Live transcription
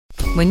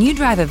When you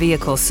drive a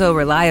vehicle so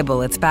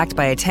reliable it's backed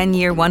by a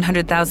 10-year,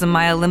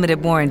 100,000-mile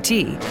limited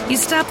warranty, you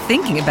stop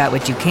thinking about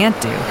what you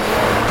can't do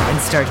and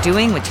start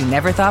doing what you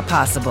never thought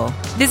possible.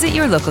 Visit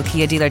your local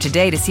Kia dealer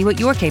today to see what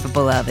you're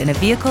capable of in a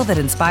vehicle that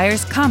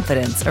inspires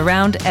confidence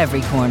around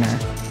every corner.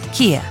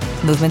 Kia,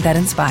 movement that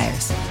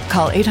inspires.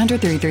 Call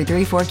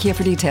 800-333-4KIA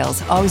for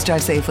details. Always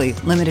drive safely.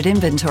 Limited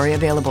inventory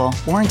available.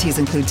 Warranties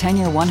include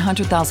 10-year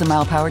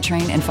 100,000-mile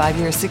powertrain and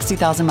 5-year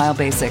 60,000-mile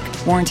basic.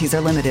 Warranties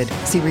are limited.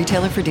 See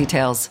retailer for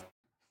details.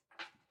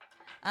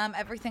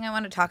 Everything I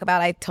want to talk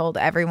about, I told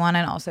everyone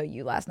and also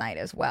you last night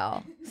as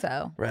well.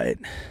 So Right.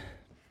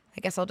 I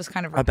guess I'll just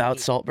kind of About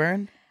repeat.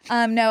 Saltburn?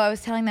 No, I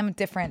was telling them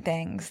different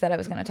things that I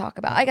was going to talk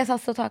about. I guess I'll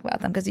still talk about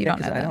them because you don't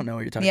know them. I don't know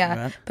what you're talking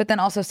about. But then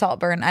also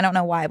Saltburn. I don't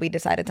know why we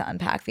decided to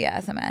unpack via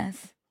SMS.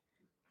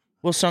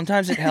 Well,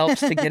 sometimes it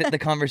helps to get the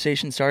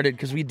conversation started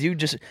because we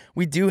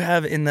do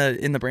have in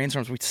the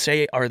brainstorms, we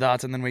say our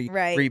thoughts and then we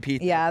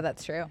repeat. Yeah,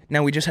 that's true.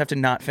 Now we just have to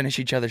not finish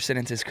each other's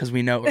sentences because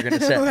we know what we're going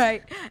to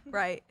say.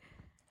 Right.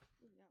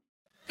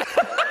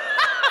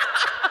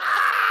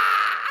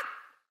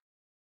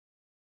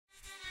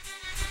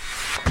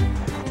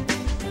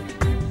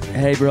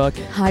 Hey, Brooke.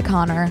 Hi,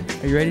 Connor.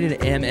 Are you ready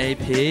to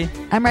MAP?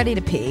 I'm ready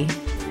to pee.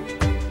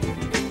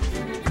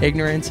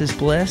 Ignorance is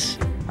bliss.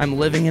 I'm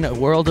living in a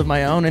world of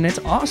my own and it's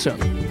awesome.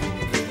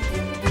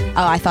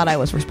 Oh, I thought I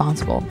was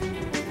responsible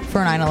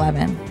for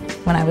 9/11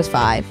 when I was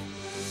 5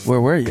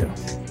 Where were you?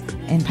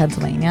 in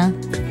Pennsylvania.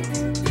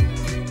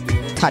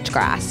 Touch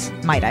grass,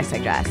 might I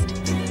suggest.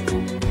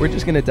 We're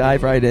just going to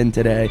dive right in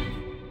today.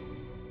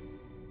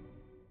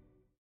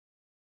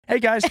 Hey,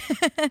 guys.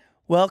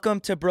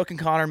 Welcome to Brooke and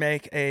Connor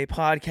Make a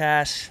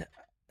Podcast.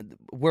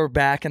 We're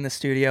back in the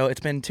studio.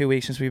 It's been 2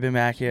 weeks since we've been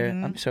back here.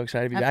 I'm so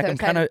excited to be back. So I'm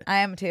kind of I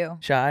am too.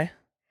 shy.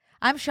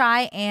 I'm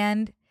shy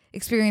and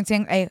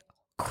experiencing a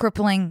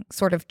crippling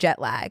sort of jet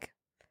lag,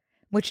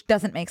 which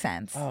doesn't make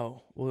sense.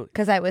 Oh, well,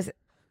 Because I was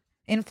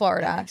in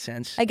Florida. that makes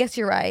sense. I guess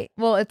you're right.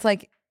 Well, it's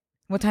like,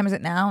 what time is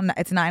it now?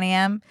 It's 9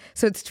 a.m.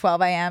 So it's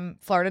 12 a.m.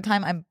 Florida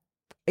time. I'm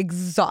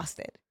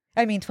exhausted.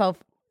 I mean, 12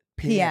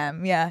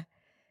 p.m. Yeah.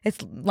 It's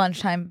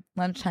lunchtime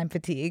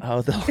fatigue.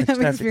 Oh, the I'm lunchtime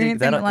fatigue. experiencing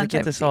That'll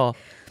lunchtime get us fatigue. all.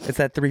 It's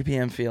that 3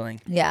 p.m. feeling.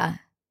 Yeah.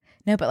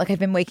 No, but like I've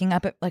been waking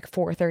up at like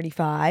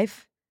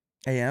 4:35.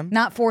 A.m.?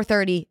 Not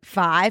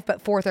 4:35,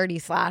 but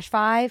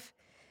 4:30/5.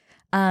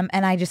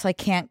 And I just like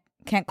can't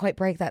quite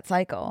break that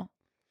cycle.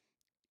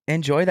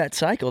 Enjoy that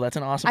cycle. That's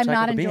an awesome I'm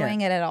cycle not to be enjoying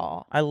in. it at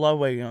all. I love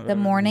waking up. The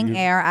morning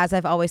air, as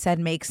I've always said,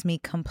 makes me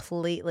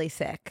completely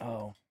sick.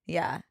 Oh.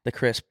 Yeah. The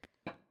crisp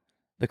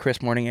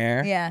morning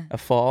air Yeah. of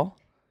fall.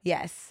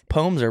 Yes.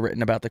 Poems are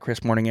written about the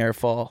crisp morning air of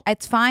fall.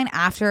 It's fine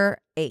after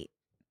 8,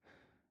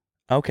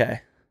 Okay.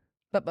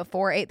 but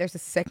before 8, there's a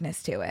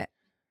sickness to it.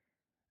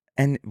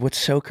 And what's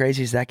so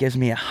crazy is that gives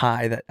me a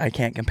high that I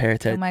can't compare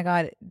Oh my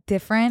God.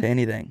 Different to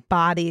anything.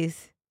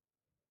 bodies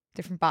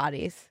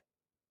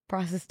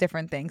process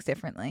different things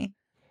differently.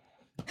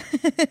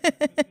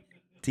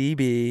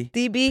 DB.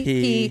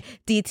 DBP,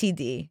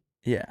 DTD.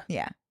 Yeah.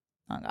 Yeah.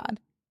 Oh God.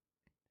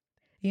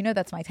 You know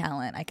that's my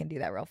talent. I can do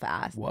that real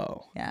fast.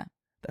 Whoa. Yeah.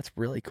 That's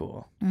really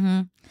cool.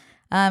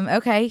 Mm-hmm.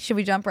 Okay. Should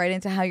we jump right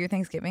into how your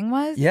Thanksgiving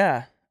was?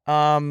 Yeah.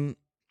 I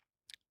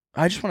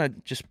just want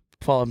to just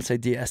follow up and say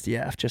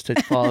DSDF just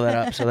to follow that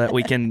up so that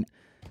we can,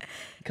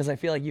 because I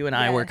feel like you and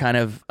I were kind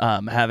of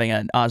having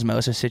an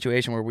osmosis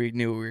situation where we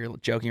knew we were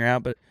joking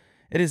around, but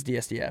it is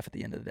DSDF at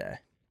the end of the day.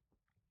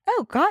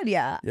 Oh God.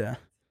 Yeah. Yeah.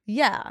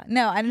 Yeah.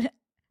 No, I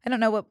don't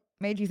know what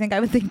made you think I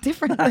would think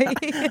differently.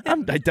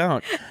 I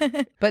don't.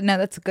 But no,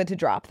 that's good to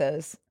drop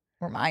those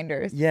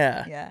reminders.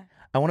 Yeah. Yeah.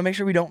 I want to make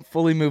sure we don't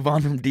fully move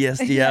on from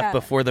DSDF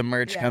before the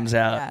merch comes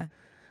out. Yeah.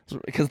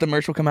 Because the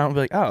merch will come out and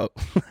be like, oh,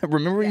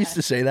 remember we used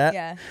to say that?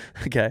 Yeah.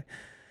 Okay.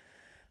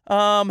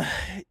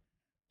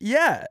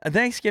 Yeah, a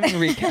Thanksgiving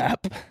recap.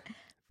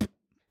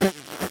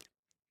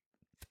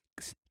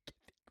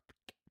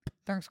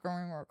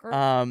 Thanksgiving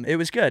worker. It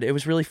was good. It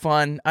was really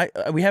fun.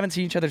 We haven't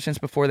seen each other since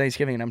before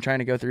Thanksgiving, and I'm trying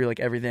to go through like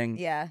everything.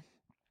 Yeah.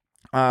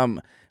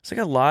 It's like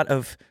a lot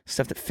of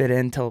stuff that fit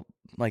into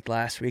like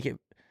last week.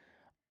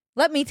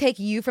 Let me take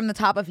you from the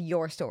top of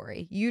your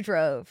story. You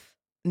drove.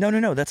 No.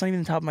 That's not even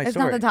the top of my story. It's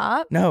not the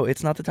top? No,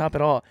 it's not the top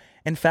at all.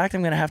 In fact,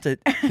 I'm going to have to,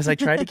 because I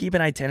tried to keep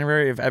an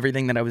itinerary of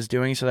everything that I was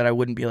doing so that I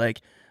wouldn't be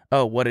like,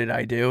 oh, what did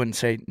I do? And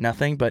say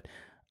nothing. But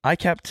I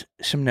kept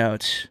some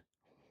notes,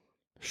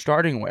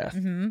 starting with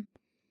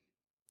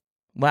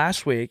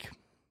last week.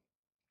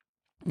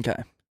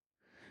 Okay.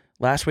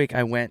 Last week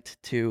I went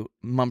to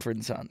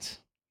Mumford &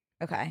 Sons.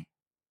 Okay.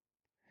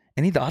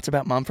 Any thoughts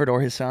about Mumford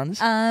or his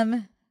sons?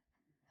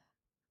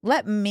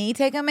 Let me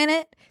take a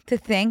minute to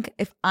think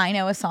if I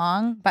know a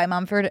song by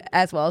Mumford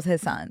as well as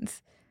his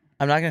sons.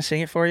 I'm not going to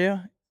sing it for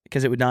you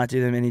because it would not do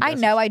them any justice. I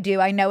know I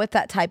do. I know it's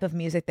that type of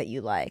music that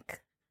you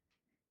like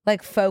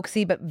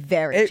folksy but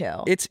very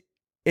chill.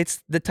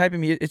 It's the type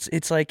of music.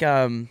 It's like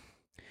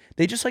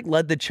they just like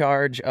led the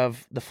charge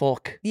of the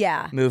folk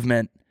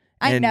movement.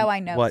 I know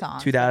what,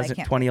 songs.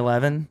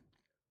 2011.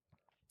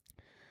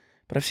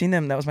 But I've seen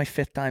them. That was my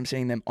 5th time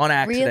seeing them on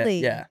accident. Really?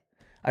 Yeah.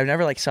 I've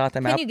never like sought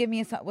them Can out. you give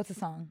me a song? What's a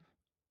song?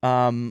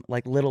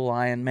 Like Little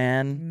Lion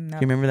Man. No. Do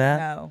you remember that?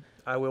 No.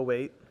 I will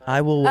wait.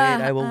 I will wait.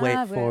 I will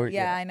wait for you.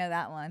 Yeah, I know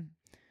that one.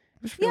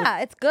 It was really, Yeah,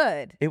 it's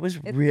good. It was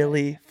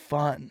really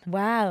fun.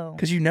 Wow.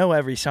 Because you know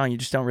every song. You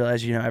just don't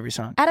realize you know every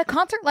song. At a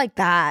concert like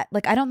that,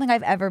 like I don't think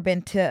I've ever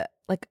been to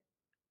like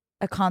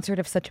a concert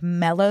of such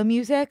mellow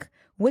music.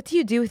 What do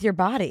you do with your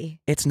body?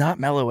 It's not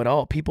mellow at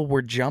all. People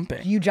were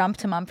jumping. You jump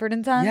to Mumford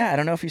and Sons? Yeah, I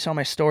don't know if you saw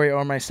my story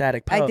or my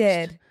static post. I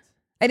did.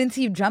 I didn't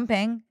see you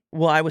jumping.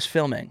 Well, I was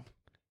filming.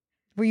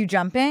 Were you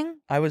jumping?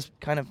 I was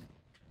kind of,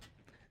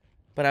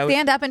 but I was.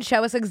 Stand up and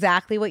show us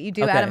exactly what you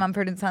do Okay. at a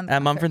Mumford and Sons.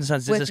 At Mumford and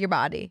Sons, with your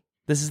body.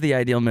 This is the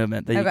ideal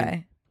movement that you can.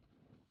 Okay.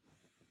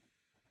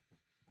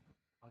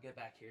 I'll get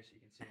back here so you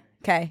can see me.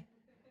 Okay.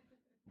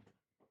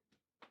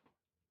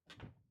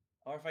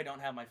 Or if I don't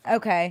have my phone.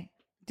 Okay.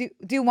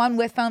 Do one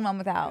with phone, one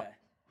without. Okay.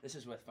 This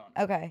is with phone.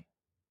 Okay.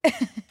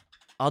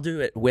 I'll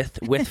do it with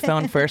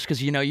phone first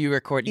because you know you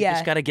record. You Yeah.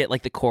 just got to get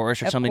like the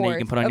chorus or Of something that you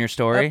can course. put on your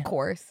story. Of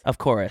course. Of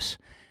course.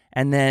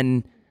 And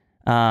then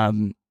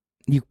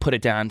you put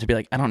it down to be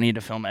like, I don't need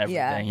to film everything,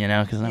 Yeah. you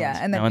know? Cause Yeah,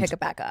 and then pick it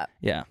back up.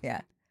 Yeah. Yeah.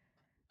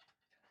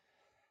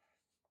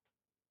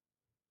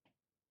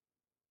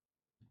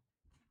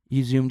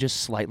 You zoom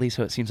just slightly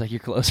so it seems like you're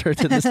closer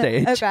to the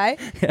stage. Okay.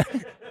 Yeah.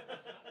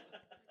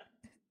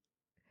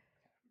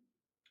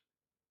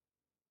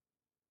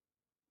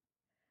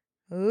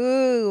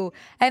 Ooh.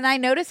 And I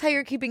notice how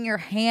you're keeping your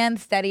hand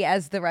steady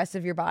as the rest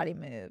of your body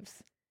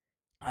moves.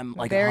 I'm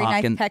like Very a hawk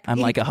nice I'm technique.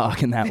 like a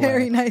hawk in that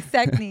Very way. nice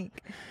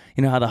technique.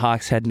 You know how the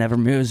hawk's head never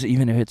moves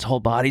even if its whole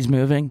body's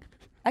moving?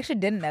 I actually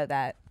didn't know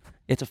that.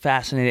 It's a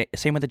fascinating,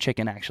 same with the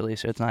chicken actually,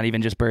 so it's not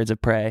even just birds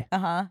of prey.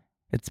 Uh-huh.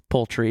 It's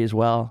poultry as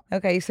well.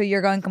 Okay, so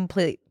you're going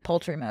complete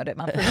poultry mode at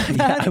Mumford.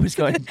 Yeah, I was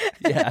going,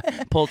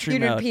 poultry You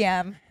did mode.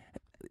 PM.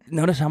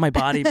 Notice how my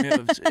body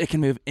moves. It can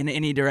move in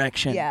any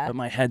direction, Yeah. but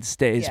my head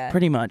stays Yeah.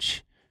 pretty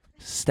much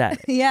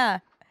static, Yeah.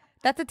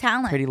 That's a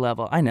talent. pretty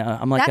level. I know.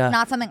 I'm like, That's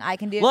not something I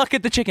can do. look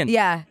at the chicken.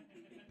 Yeah.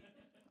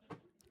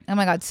 Oh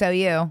my God, so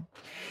you.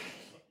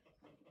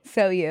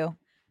 So you.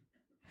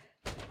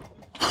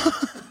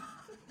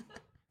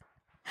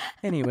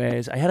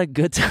 Anyways, I had a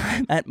good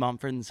time at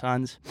Mumford and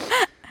Sons.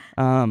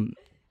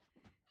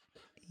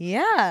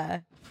 Yeah.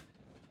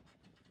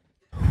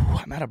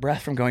 I'm out of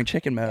breath from going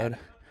chicken mode.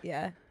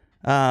 Yeah.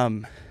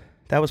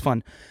 That was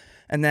fun.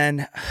 And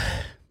then,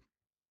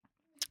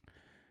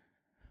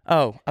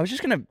 I was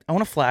just I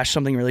want to flash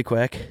something really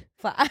quick.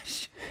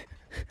 Flash.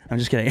 I'm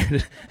just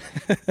kidding.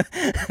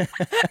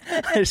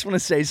 I just want to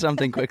say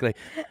something quickly.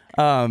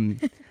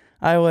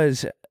 I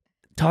was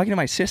talking to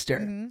my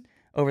sister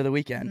over the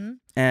weekend,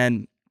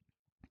 and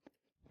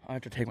I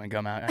have to take my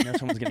gum out. I know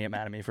someone's going to get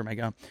mad at me for my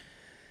gum.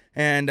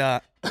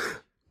 And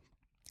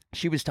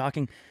she was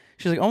talking.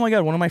 She's like, oh my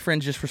God, one of my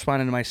friends just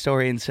responded to my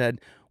story and said,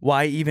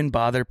 why even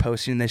bother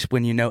posting this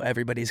when you know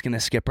everybody's going to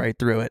skip right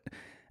through it?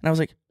 And I was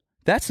like,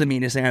 that's the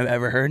meanest thing I've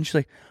ever heard. And she's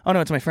like, oh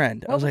no, it's my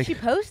friend. I What was was like,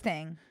 she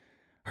posting?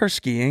 her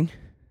skiing.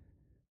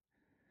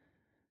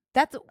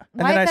 That's then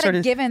why I is that started-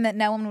 a given that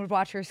no one would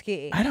watch her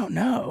ski? I don't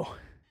know.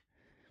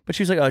 But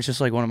she was like, oh, it's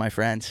just like one of my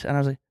friends. And I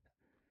was like,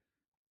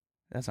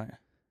 that's not.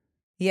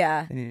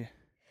 Yeah. I need-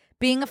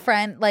 Being a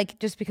friend, like,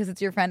 just because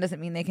it's your friend doesn't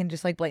mean they can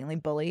just, like, blatantly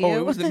bully you. Oh,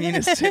 it was the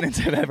meanest sentence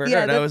I've ever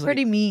Yeah, heard. that's I was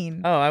pretty like,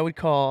 mean. oh, I would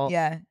call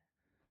Yeah.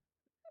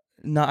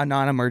 a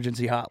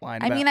non-emergency hotline.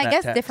 I mean, I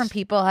guess different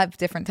people have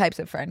different types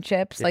of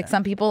friendships. Like, Yeah.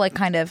 some people, like,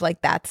 kind of,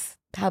 like, that's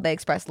how they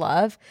express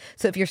love.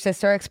 So if your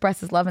sister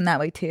expresses love in that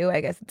way, too, I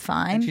guess it's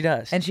fine. And she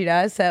does. And she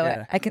does. So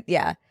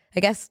Yeah. I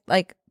guess,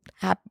 like,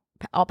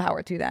 all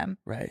power to them.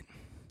 Right.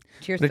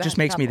 Cheers But to it just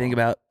that makes me think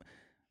couple. about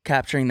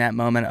capturing that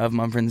moment of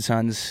Mumford and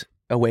Sons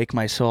Awake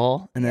My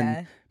Soul and Yeah.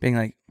 then being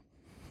like,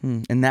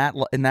 in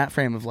that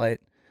frame of light,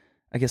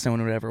 I guess no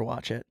one would ever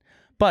watch it.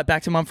 But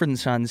back to Mumford and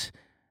Sons,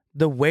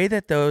 the way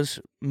that those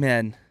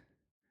men,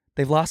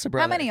 they've lost a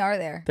brother. How many are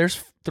there?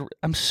 There's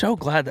I'm so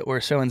glad that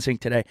we're so in sync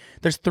today.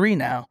 There's 3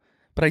 now,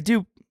 but I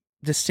do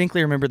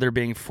distinctly remember there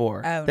being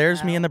 4. Oh,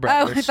 There's no. me and the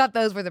brothers. Oh, I thought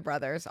those were the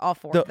brothers, all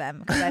 4 of them,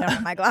 because I don't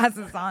have my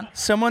glasses on.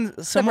 someone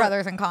The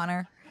brothers and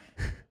Connor.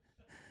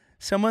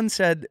 Someone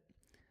said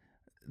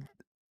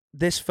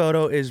this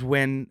photo is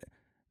when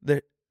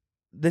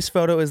this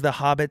photo is the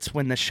hobbits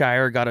when the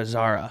Shire got a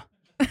Zara.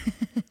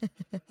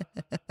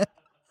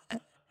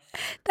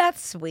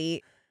 That's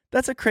sweet.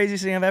 That's the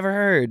craziest thing I've ever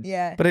heard.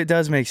 Yeah. But it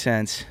does make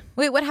sense.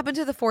 Wait, what happened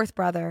to the 4th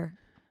brother?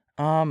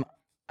 I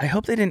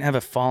hope they didn't have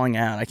a falling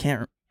out. I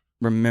can't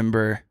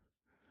remember.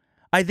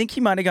 I think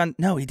he might have gone.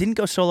 No, he didn't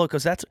go solo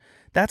because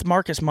that's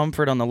Marcus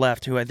Mumford on the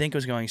left, who I think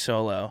was going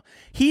solo.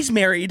 He's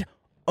married.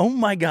 Oh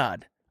my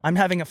God, I'm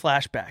having a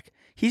flashback.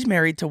 He's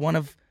married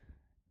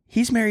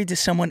to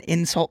someone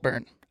in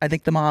Saltburn. I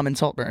think the mom in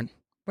Saltburn.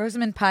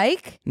 Rosamund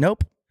Pike?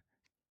 Nope.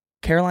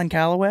 Caroline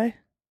Calloway?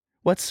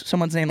 What's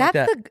someone's name like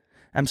that?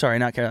 I'm sorry,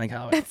 not Caroline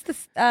Calloway. That's the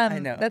I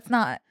know. That's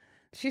not.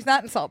 She's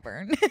not in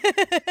Saltburn.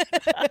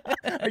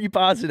 Are you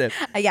positive?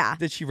 Yeah.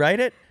 Did she write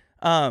it?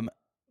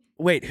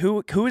 Wait,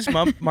 who is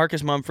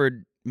Marcus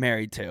Mumford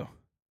married to?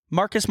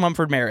 Marcus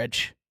Mumford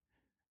marriage.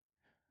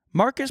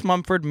 Marcus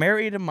Mumford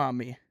married a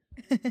mommy.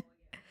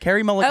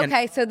 Carrie Mulligan.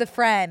 Okay, so the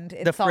friend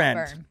in The friend.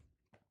 Saltburn.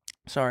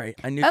 Sorry,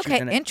 I knew she was Okay,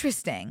 in it.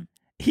 interesting.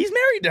 He's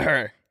married to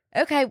her.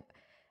 Okay.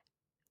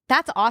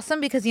 That's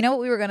awesome because you know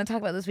what we were going to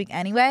talk about this week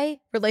anyway?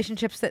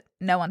 Relationships that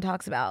no one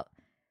talks about.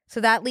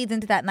 So that leads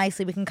into that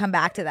nicely. We can come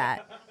back to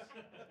that.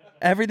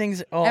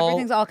 Everything's all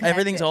connected.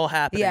 everything's all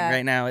happening Yeah.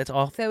 right now. It's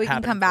all So we can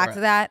happening come back for to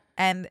us. that.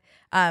 And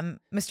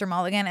Mr.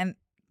 Mulligan and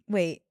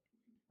wait,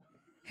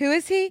 who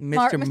is he?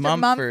 Mr. Mr.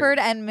 Mumford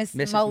and Miss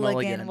Mrs. Mulligan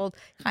Mulligan. will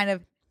kind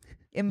of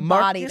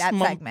embody Marcus that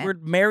Mumford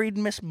segment. married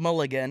Miss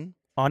Mulligan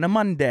on a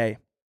Monday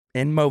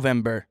in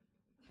Movember.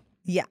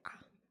 Yeah.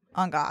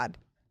 On God.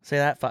 Say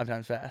that 5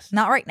 times fast.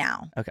 Not right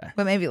now, Okay.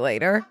 but maybe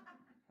later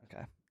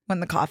Okay. when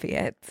the coffee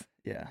hits.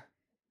 Yeah.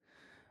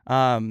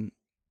 And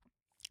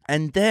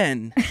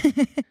then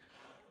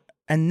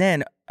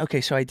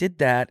okay, so I did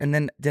that, and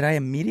then did I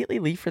immediately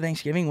leave for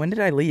Thanksgiving? When did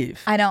I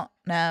leave? I don't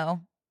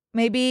know.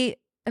 Maybe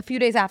a few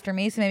days after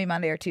me, so maybe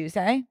Monday or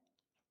Tuesday.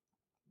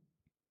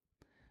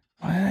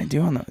 What did I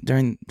do on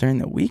during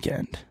the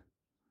weekend?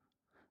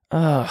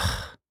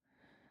 Ugh.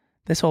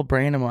 This whole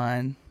brain of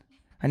mine.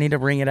 I need to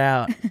wring it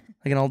out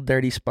like an old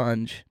dirty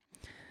sponge.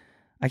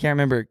 I can't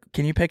remember.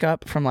 Can you pick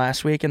up from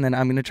last week, and then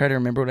I'm going to try to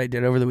remember what I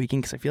did over the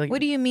weekend because I feel like...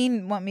 What do you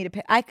mean want me to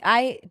pick?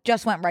 I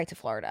just went right to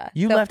Florida.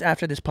 You So- left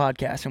after this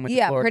podcast and went to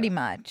Yeah, Florida. pretty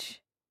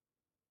much.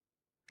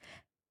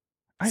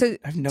 I So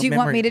have no do you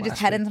want memory me to of just last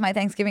head week. into my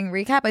Thanksgiving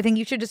recap? I think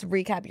you should just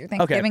recap your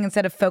Thanksgiving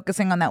instead of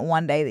focusing on that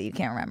one day that you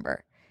can't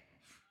remember.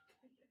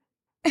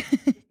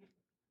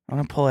 I'm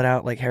going to pull it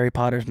out like Harry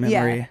Potter's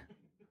memory. Yeah.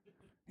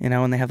 You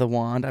know, when they have the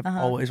wand. I've Uh-huh.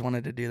 always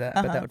wanted to do that,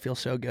 but that would feel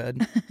so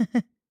good.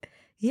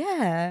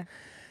 Yeah.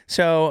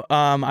 So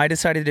I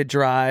decided to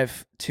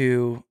drive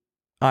to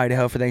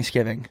Idaho for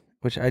Thanksgiving,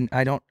 which I've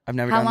never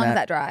done How long is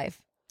that drive?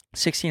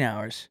 16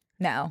 hours.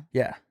 No.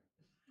 Yeah.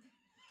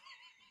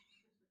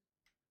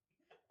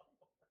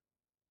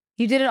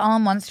 You did it all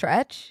in one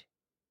stretch?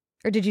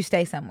 Or did you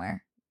stay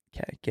somewhere?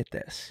 Okay, get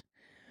this.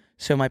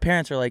 So my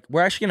parents are like,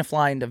 we're actually going to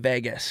fly into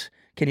Vegas.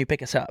 Can you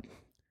pick us up?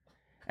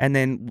 And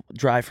then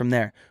drive from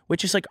there,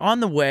 which is like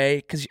on the way,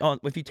 because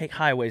if you take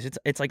highways,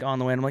 it's like on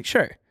the way. And I'm like,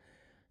 sure.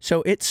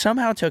 So it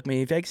somehow took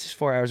me, Vegas is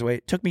 4 hours away.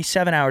 It took me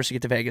 7 hours to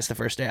get to Vegas the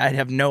first day. I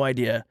have no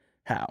idea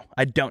how.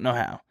 I don't know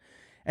how.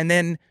 And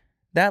then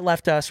that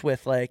left us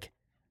with like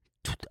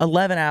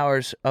 11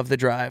 hours of the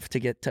drive to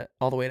get to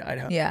all the way to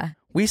Idaho. Yeah.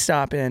 We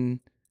stop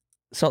in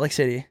Salt Lake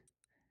City,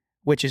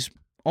 which is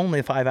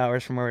only 5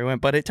 hours from where we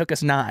went, but it took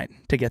us 9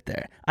 to get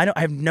there. I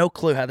have no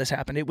clue how this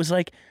happened. It was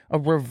like a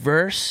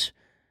reverse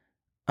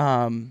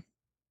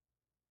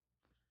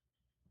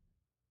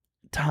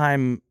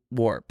time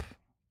warp,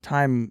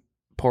 time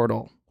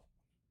portal.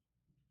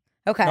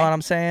 Okay. Know what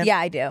I'm saying? Yeah,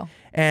 I do.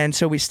 And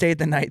so we stayed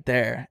the night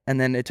there,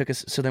 and then it took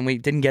us. So then we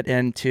didn't get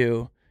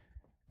into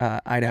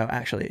Idaho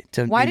actually.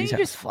 Why didn't you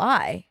just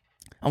fly?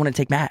 I want to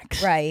take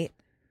Max. Right.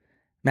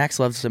 Max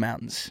loves the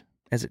mountains,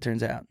 as it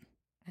turns out.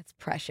 That's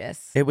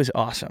precious. It was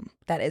awesome.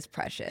 That is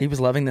precious. He was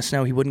loving the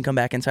snow. He wouldn't come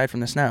back inside from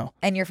the snow.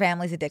 And your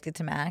family's addicted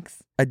to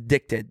Max?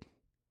 Addicted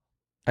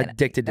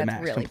to That's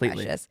Max really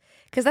completely. precious.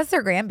 Because that's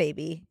their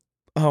grandbaby.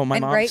 Oh, my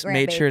And mom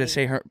made sure to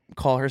great-grandbaby.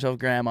 call herself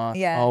grandma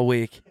Yeah. all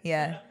week.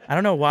 Yeah. I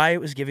don't know why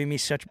it was giving me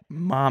such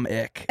mom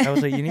ick. I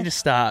was like, you need to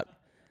stop.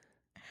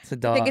 It's a I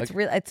dog. think it's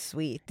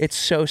sweet. It's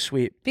so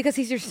sweet. Because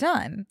he's your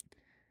son.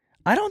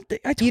 I don't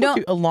think I told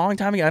you a long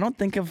time ago. I don't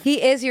think of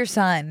He is your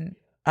son.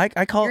 I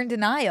call You're in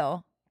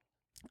denial.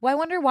 Well, I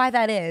wonder why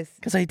that is.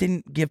 because I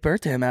didn't give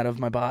birth to him out of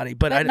my body.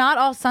 But But not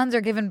all sons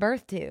are given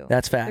birth to.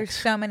 That's facts. There's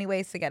so many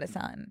ways to get a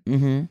son.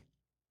 Mm-hmm.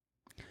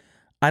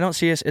 I don't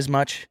see us as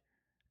much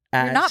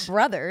as You're not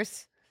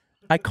brothers.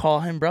 I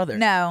call him brother.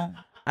 No.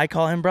 I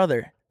call him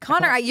brother.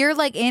 Connor,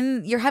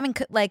 you're having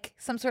like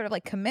some sort of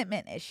like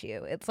commitment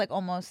issue. It's like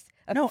almost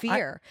a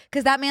fear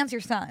because that man's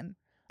your son.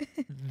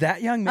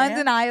 That young man.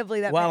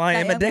 Undeniably, that While man, I that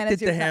am young man addicted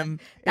is your to son. him,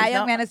 That is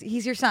young not- man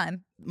he's your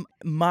son.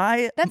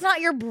 My That's not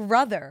your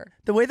brother.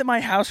 the way that my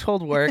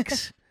household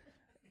works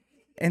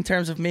in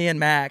terms of me and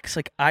Max,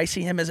 like I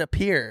see him as a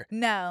peer.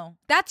 No,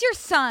 that's your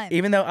son.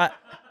 Even though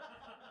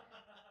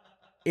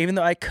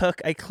I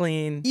cook, I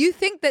clean. You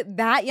think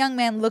that young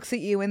man looks at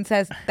you and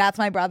says, "That's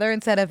my brother,"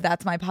 instead of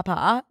 "That's my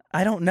papa"?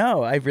 I don't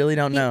know. I really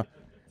don't know.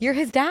 You're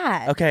his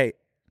dad. Okay,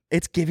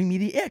 it's giving me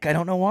the ick. I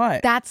don't know why.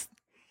 That's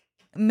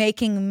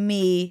making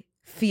me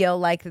feel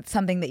like it's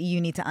something that you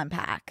need to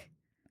unpack.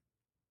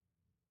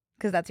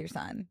 Because that's your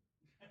son.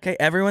 Okay,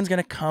 everyone's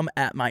gonna come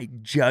at my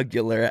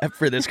jugular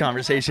for this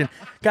conversation,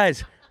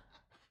 guys.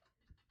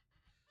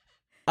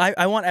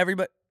 I want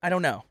everybody. I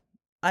don't know.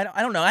 I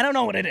don't know. I don't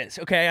know what it is.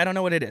 Okay, I don't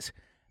know what it is.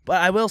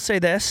 But I will say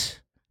this,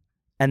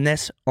 and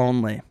this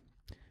only.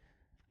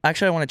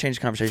 Actually, I want to change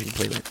the conversation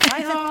completely.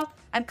 Hi all,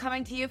 I'm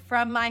coming to you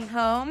from my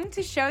home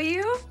to show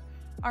you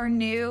our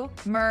new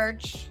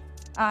merch.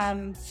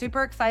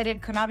 Super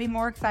excited, could not be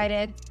more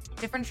excited.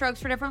 Different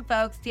strokes for different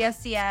folks,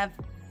 DSDF.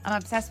 I'm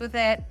obsessed with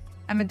it.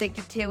 I'm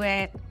addicted to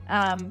it.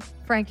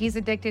 Frankie's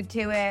addicted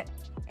to it.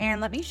 And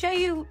let me show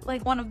you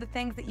like one of the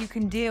things that you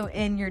can do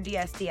in your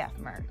DSDF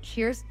merch.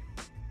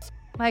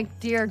 my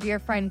dear, dear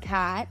friend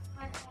Kat.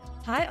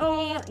 Hi,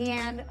 all,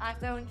 and I'm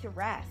going to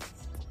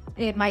rest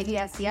in my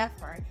DSCF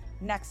room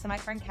next to my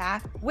friend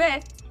Kat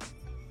with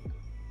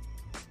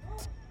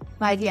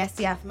my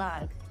DSCF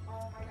mug.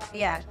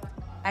 Yeah,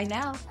 I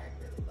know.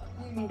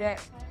 You need it.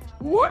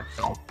 What?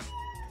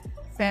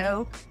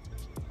 So,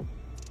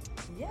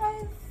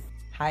 yes.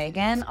 Hi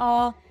again,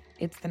 all.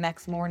 It's the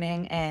next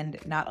morning, and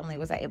not only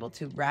was I able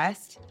to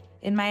rest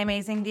in my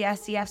amazing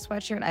DSCF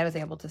sweatshirt, I was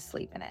able to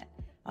sleep in it.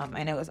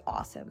 I know it was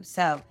awesome.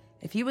 So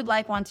if you would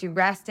want to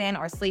rest in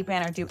or sleep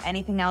in or do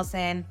anything else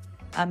in,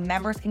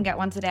 members can get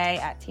one today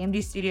at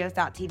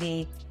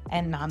tmgstudios.tv,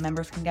 and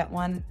non-members can get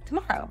one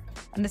tomorrow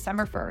on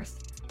December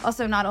 1st.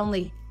 Also, not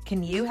only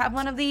can you have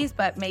one of these,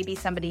 but maybe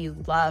somebody you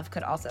love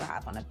could also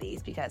have one of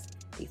these, because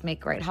these make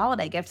great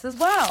holiday gifts as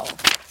well.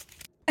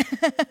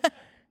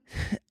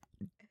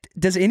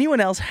 Does anyone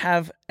else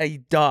have a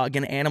dog,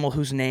 an animal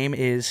whose name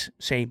is,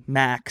 say,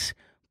 Max,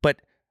 but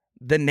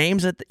the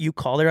names that you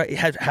call her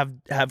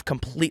have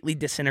completely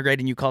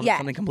disintegrated and you call them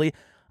something complete?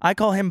 I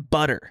call him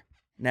Butter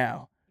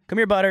now. Come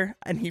here, Butter.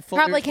 And he fully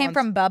Probably came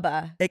from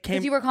Bubba. It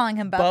came. You were calling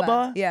him Bubba.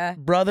 Bubba, yeah.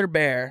 Brother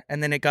Bear,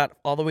 and then it got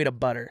all the way to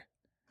Butter.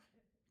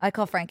 I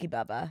call Frankie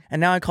Bubba.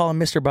 And now I call him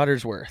Mr.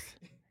 Buttersworth.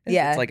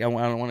 Yeah. It's like I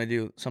don't want to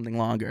do something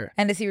longer.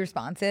 And is he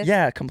responsive?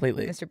 Yeah,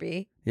 completely. Mr.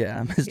 B?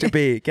 Yeah, Mr.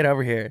 B, get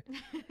over here.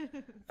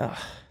 Ugh.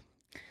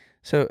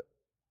 So,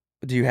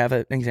 do you have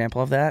an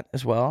example of that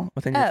as well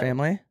within your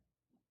family?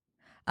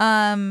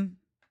 I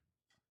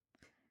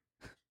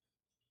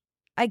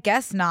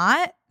guess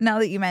not. Now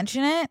that you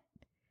mention it,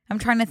 I'm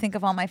trying to think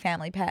of all my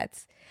family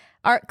pets.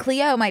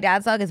 Cleo, my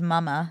dad's dog, is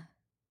Mama.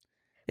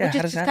 Yeah, which how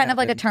is does just that kind of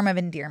like a happen? term of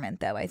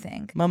endearment, though, I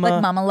think. Mama.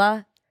 Like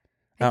Mamala.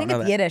 I don't think know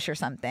it's that. Yiddish or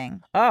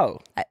something. Oh,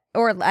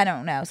 Or I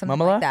don't know, something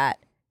Mamala? like that.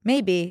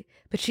 Maybe,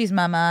 but she's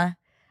Mama.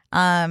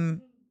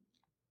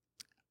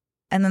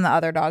 And then the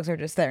other dogs are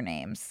just their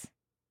names.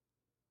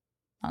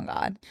 Oh,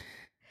 God.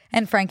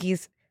 And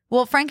Frankie's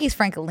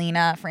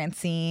Frankelina,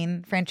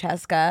 Francine,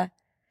 Francesca.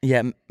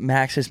 yeah,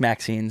 Max is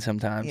Maxine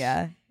sometimes.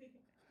 Yeah.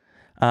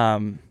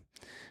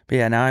 But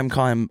yeah, now I'm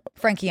calling him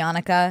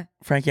Frankionica.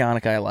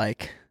 Frankionica. I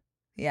like.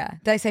 Yeah.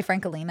 Did I say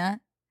Frankelina?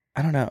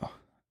 I don't know.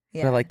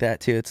 Yeah. But I like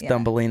that too. It's Yeah.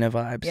 Thumbelina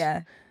vibes.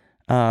 Yeah.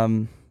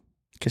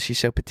 Because she's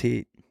so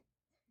petite.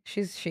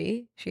 She,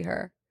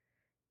 her.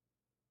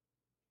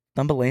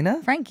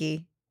 Thumbelina?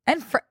 Frankie.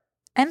 And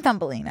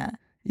Thumbelina.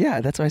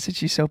 Yeah, that's why I said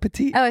she's so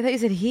petite. Oh, I thought you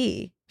said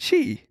he.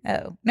 She.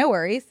 Oh, no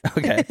worries.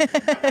 Okay.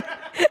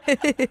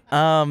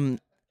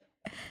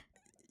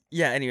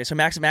 Yeah, anyway, so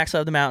Max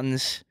loved the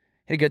mountains.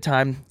 Had a good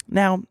time.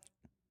 Now,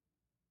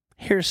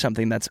 here's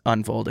something that's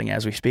unfolding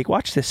as we speak.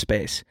 Watch this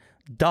space.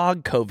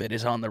 Dog COVID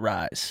is on the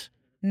rise.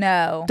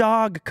 No.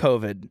 Dog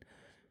COVID.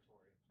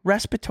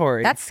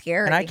 Respiratory. That's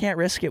scary. And I can't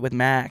risk it with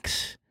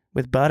Max,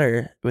 with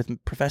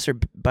Professor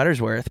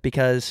Buttersworth,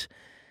 because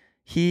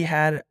he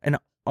had an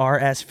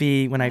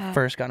RSV when I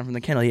first got him from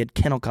the kennel. He had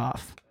kennel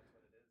cough.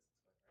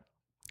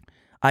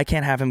 I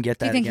can't have him get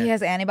that Do you think again. he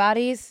has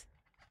antibodies?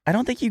 I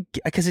don't think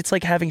because it's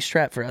like having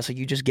strep for us. Like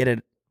you just get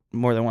it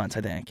more than once,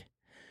 I think.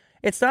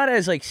 It's not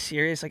as like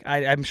serious. Like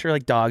I'm sure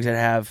like dogs that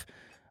have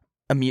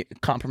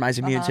compromised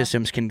immune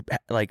systems can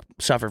like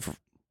suffer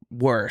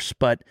worse.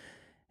 But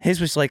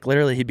his was like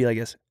literally he'd be like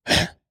this,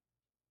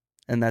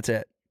 and that's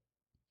it.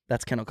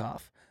 That's kennel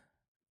cough.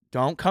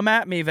 Don't come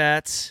at me,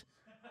 vets.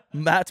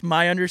 That's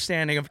my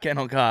understanding of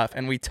kennel cough.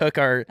 And we took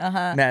our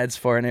meds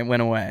for it and it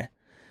went away.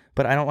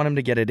 But I don't want him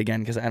to get it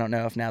again because I don't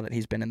know if now that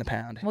he's been in the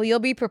pound. Well, you'll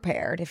be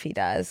prepared if he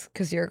does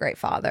because you're a great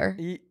father.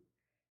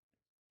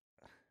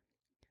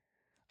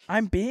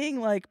 I'm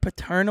being like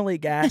paternally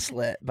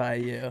gaslit by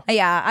you.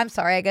 Yeah, I'm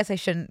sorry. I guess I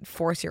shouldn't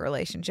force your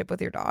relationship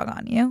with your dog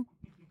on you.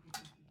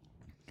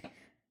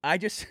 I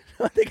just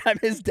don't think I'm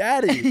his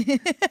daddy.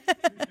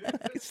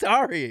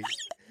 Sorry.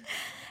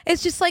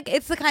 It's just like,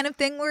 it's the kind of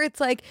thing where it's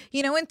like,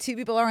 you know, when two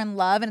people are in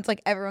love and it's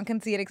like everyone can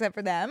see it except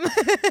for them.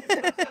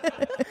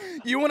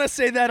 You want to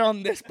say that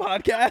on this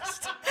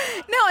podcast?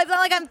 No, it's not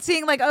like I'm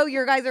seeing like, oh,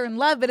 your guys are in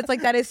love, but it's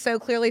like that is so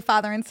clearly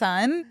father and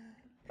son.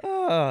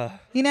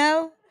 You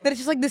know? That it's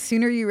just like the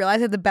sooner you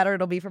realize it, the better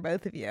it'll be for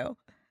both of you.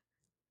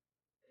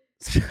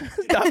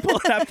 Stop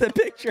pulling up the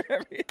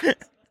picture.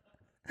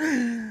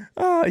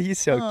 Oh, he's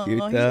so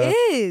cute, though.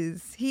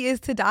 He is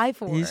to die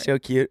for. He's so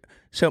cute.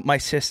 So my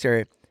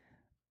sister,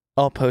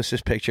 I'll post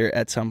this picture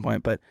at some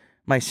point, but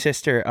my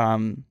sister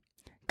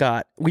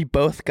we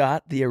both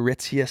got the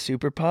Aritzia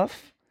Super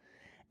Puff,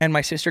 and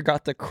my sister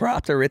got the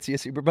cropped Aritzia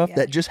Super Puff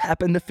that just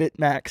happened to fit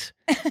Max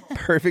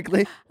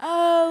perfectly.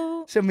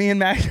 Oh. So me and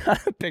Max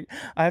got a pic.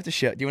 I have to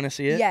show. Do you want to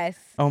see it? Yes.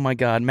 Oh my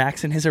God,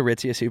 Max and his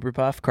Aritzia Super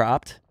Puff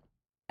cropped.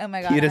 Oh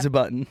my God. Cute as a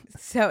button.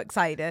 So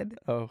excited.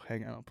 Oh,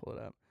 hang on, I'll pull it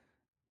up.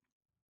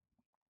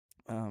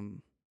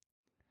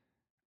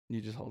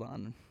 You just hold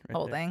on. Right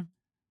Holding.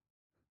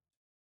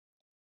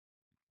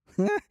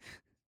 There.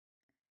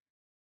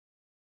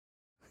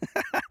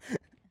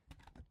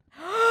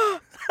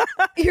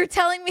 You're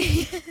telling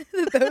me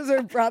that those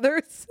are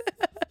brothers?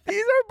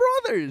 These are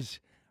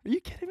brothers. Are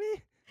you kidding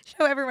me?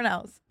 Show everyone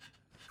else.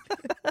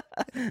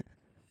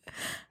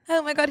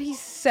 Oh my God, he's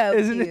so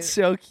Isn't cute. it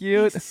so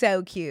cute? He's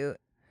so cute.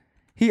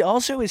 He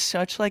also is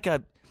such like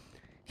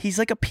he's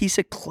like a piece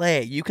of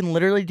clay. You can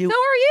literally do. So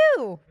are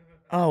you.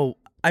 Oh,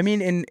 I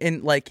mean,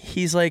 in like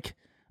he's like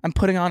I'm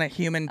putting on a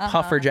human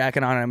puffer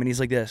jacket on him, and he's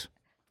like this.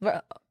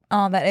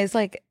 Oh, that is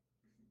like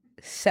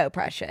so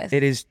precious.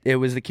 It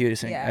was the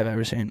cutest thing I've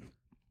ever seen.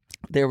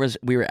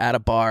 We were at a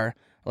bar,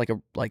 like a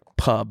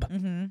pub,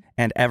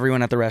 and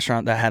everyone at the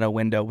restaurant that had a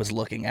window was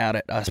looking out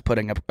at us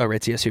putting a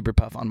Aritzia Super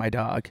Puff on my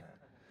dog.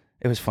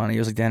 It was funny. It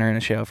was like dinner and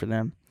a show for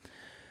them.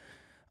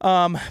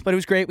 But it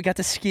was great. We got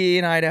to ski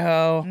in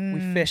Idaho.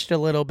 We fished a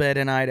little bit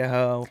in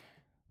Idaho.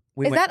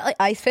 Is that like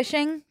ice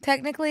fishing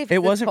technically? If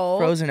it wasn't cold?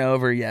 frozen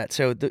over yet,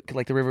 so the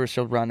river was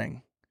still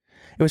running.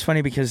 It was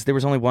funny because there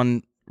was only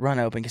one run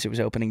open because it was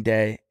opening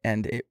day,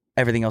 and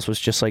everything else was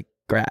just like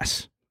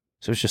grass.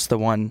 So it was just the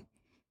one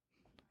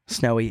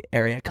snowy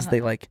area because they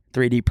like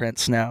 3D print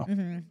snow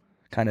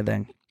kind of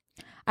thing.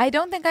 I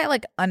don't think I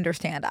like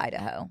understand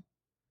Idaho,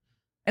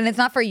 and it's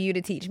not for you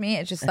to teach me.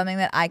 It's just something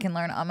that I can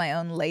learn on my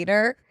own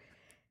later.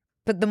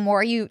 But the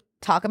more you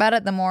talk about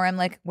it, the more I'm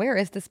like, where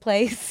is this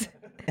place?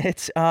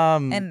 It's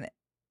and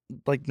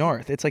like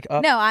north. It's like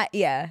up. No,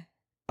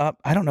 Up.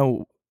 I don't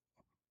know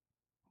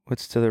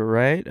what's to the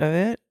right of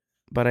it,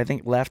 but I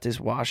think left is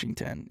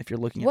Washington. If you're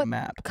looking at a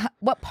map,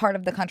 what part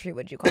of the country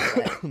would you call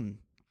it?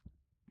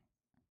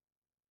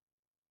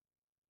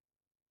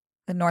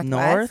 The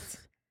northwest.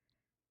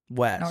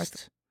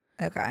 West.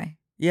 Okay.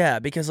 Yeah,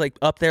 because like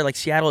up there, like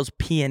Seattle is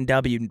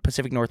PNW,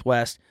 Pacific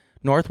Northwest,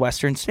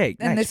 northwestern state.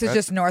 And nice, this is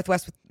just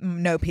northwest with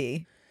no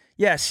P.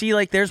 Yeah, see,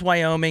 like there's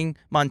Wyoming,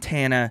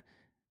 Montana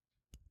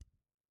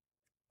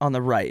on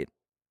the right.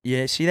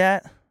 Yeah, see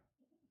that?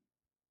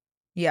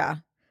 Yeah.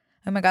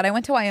 Oh my God, I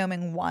went to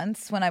Wyoming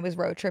once when I was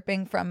road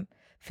tripping from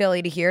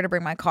Philly to here to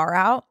bring my car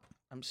out.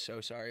 I'm so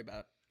sorry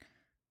about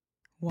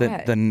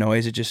What? the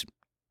noise. It just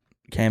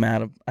came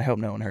out of. I hope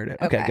no one heard it.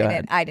 Okay, go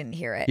ahead. I didn't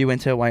hear it. You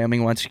went to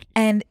Wyoming once,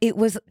 and it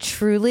was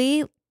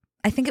truly,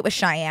 I think it was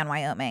Cheyenne,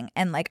 Wyoming,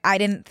 and like I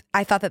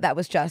thought that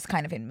was just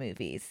kind of in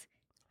movies.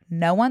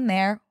 No one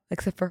there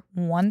except for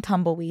one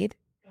tumbleweed.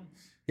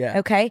 Yeah.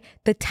 Okay.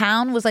 The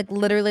town was like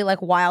literally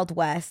like Wild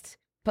West,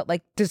 but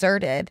like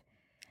deserted,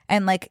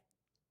 and like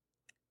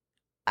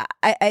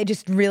I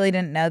just really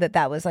didn't know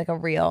that was like a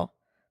real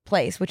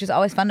place, which is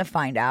always fun to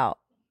find out.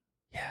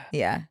 Yeah.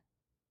 Yeah.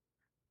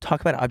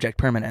 Talk about object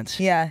permanence.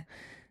 Yeah.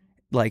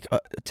 Like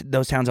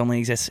those towns only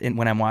exist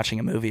when I'm watching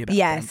a movie about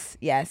them.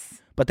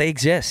 Yes. But they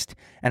exist,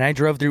 and I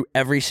drove through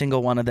every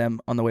single one of them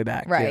on the way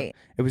back. Right.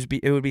 Too.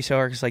 It would be so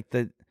hard because like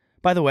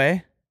By the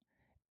way,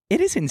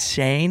 it is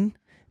insane.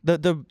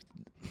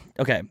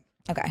 Okay.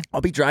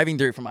 I'll be driving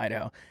through from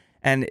Idaho,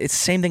 and it's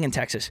the same thing in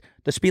Texas.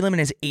 The speed limit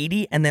is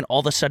 80, and then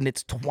all of a sudden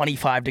it's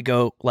 25 to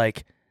go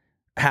like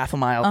half a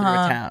mile through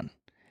a town.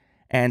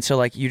 And so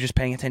like you're just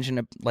paying attention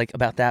to like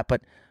about that,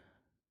 but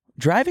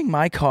driving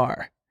my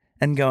car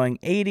and going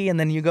 80 and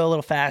then you go a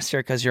little faster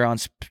because you're on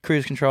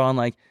cruise control and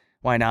like,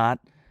 why not?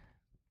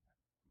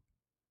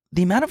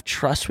 The amount of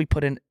trust we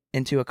put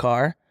into a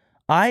car,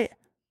 I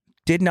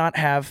did not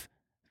have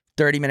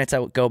 30 minutes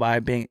that would go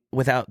by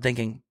without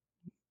thinking,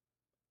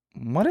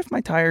 what if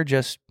my tire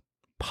just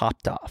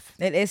popped off?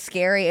 It is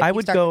scary if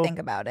you start to think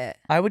about it.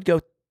 I would go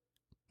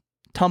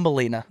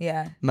Tumbleina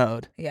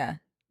mode. Yeah.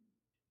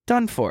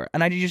 Done for.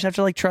 And you just have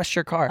to like trust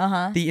your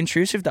car. The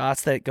intrusive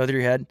thoughts that go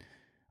through your head.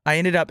 I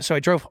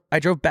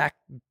drove back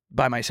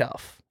by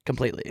myself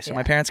completely. So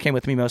my parents came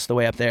with me most of the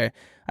way up there.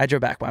 I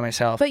drove back by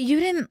myself. But you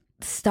didn't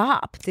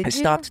stop, did you? I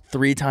stopped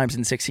 3 times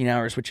in 16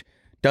 hours, which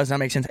does not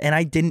make sense. And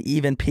I didn't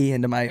even pee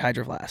into my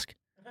hydro flask.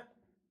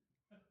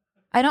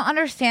 I don't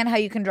understand how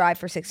you can drive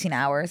for 16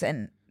 hours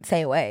and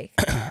stay awake.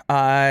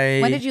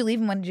 When did you leave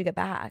and when did you get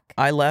back?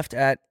 I left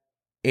at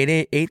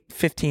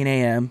 8:15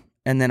 a.m.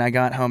 and then I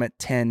got home at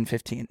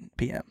 10:15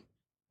 p.m.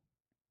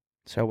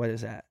 So what is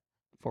that?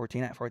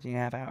 14 and a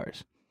half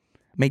hours.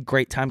 Made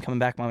great time coming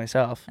back by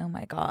myself. Oh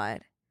my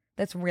God.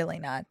 That's really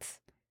nuts.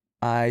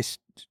 I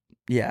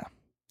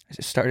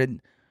started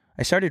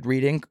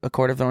reading A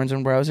Court of Thorns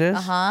and Roses.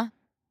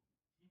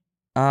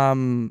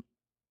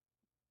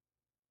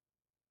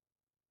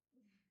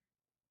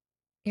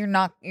 You're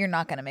not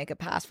gonna make it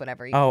past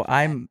whatever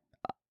you.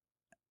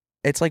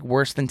 It's like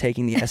worse than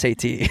taking the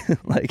SAT.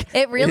 Like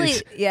it really,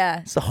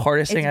 it's the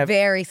hardest thing. It's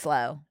very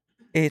slow.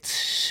 It's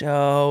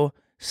so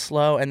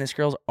slow, and this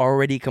girl's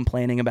already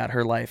complaining about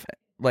her life,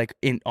 like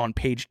on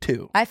page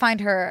 2. I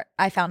found her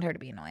to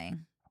be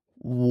annoying.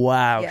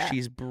 Wow,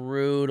 she's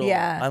brutal.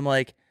 Yeah, I'm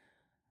like,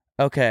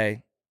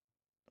 okay,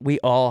 we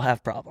all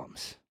have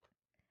problems.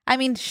 I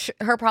mean,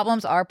 her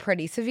problems are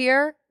pretty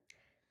severe.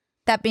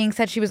 That being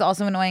said, she was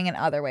also annoying in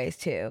other ways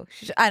too.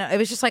 I don't. It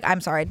was just like,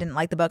 I'm sorry, I didn't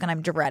like the book, and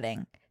I'm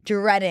dreading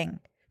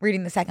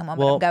reading the second one.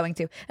 But I'm going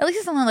to. At least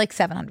it's only like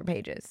 700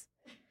 pages.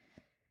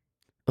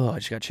 Oh, I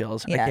just got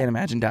chills. I can't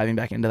imagine diving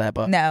back into that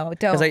book. No,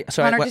 don't.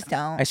 Just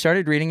don't. I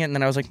started reading it, and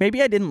then I was like,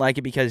 maybe I didn't like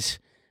it because,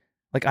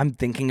 like, I'm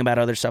thinking about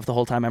other stuff the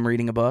whole time I'm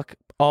reading a book.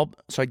 So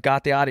I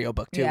got the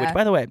audiobook too. Which,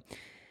 by the way,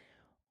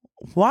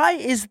 Why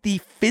is the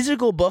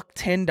physical book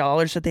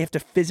 $10 that they have to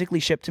physically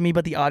ship to me,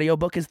 but the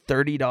audiobook is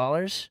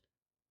 $30?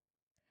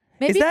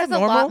 Maybe Is that because a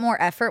normal? lot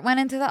more effort went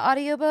into the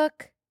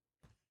audiobook.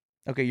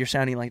 Okay, you're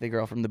sounding like the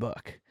girl from the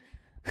book.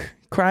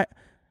 Cry.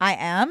 I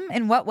am?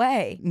 In what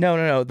way?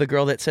 No. The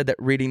girl that said that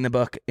reading the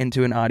book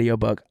into an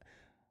audiobook.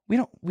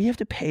 We have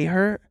to pay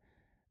her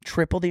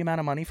triple the amount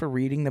of money for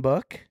reading the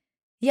book?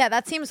 Yeah,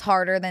 that seems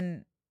harder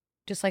than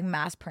just like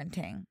mass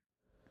printing.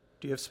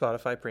 Do you have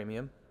Spotify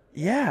Premium?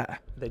 Yeah.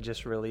 They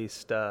just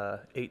released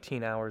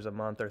 18 hours a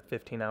month or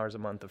 15 hours a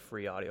month of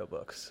free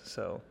audiobooks.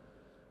 So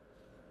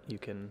you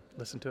can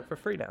listen to it for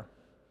free now.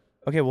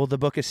 Okay, well, the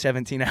book is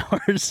 17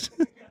 hours.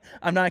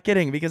 I'm not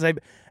kidding because and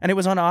it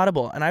was on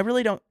Audible, and I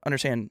really don't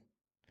understand.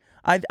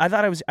 I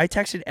thought I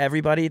texted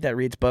everybody that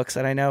reads books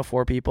that I know,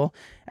 4 people,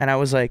 and I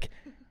was like,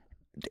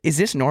 is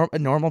this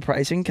normal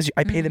pricing? Because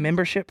I pay the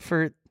membership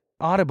for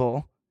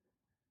Audible,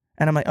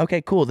 and I'm like,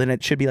 okay, cool, then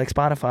it should be like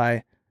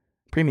Spotify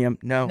Premium.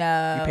 No,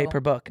 you pay per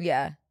book.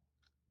 Yeah.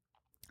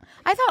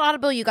 I thought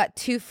Audible, you got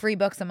 2 free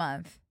books a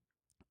month.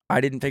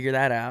 I didn't figure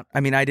that out. I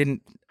mean, I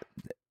don't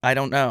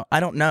know.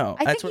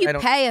 I think you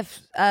pay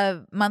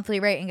a monthly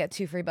rate and get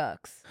 2 free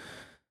books.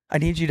 I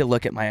need you to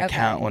look at my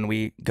account when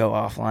we go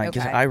offline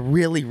because I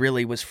really,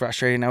 really was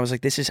frustrated. And I was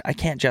like, I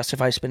can't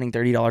justify spending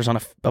 $30 on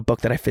a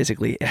book that I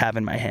physically have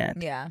in my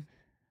hand. Yeah.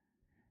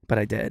 But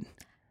I did.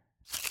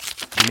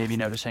 You may be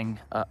noticing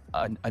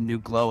a new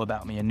glow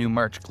about me, a new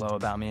merch glow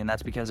about me. And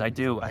that's because I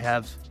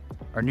have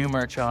our new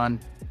merch on,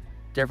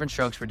 different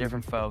strokes for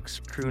different folks,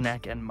 crew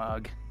neck and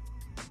mug.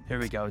 Here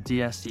we go,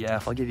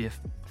 DSDF. I'll give you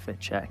a fit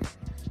check.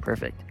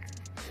 Perfect.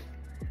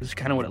 This is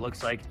kind of what it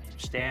looks like.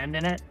 Stand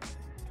in it.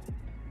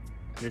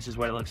 This is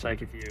what it looks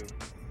like if you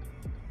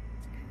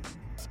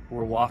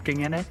were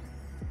walking in it.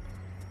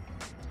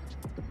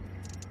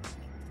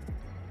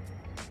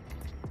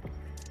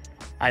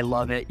 I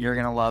love it. You're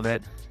going to love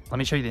it. Let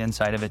me show you the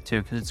inside of it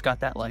too, because it's got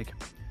that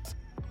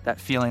that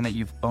feeling that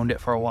you've owned it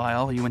for a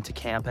while. You went to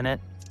camp in it.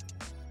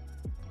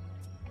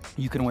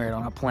 You can wear it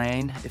on a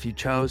plane if you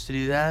chose to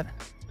do that.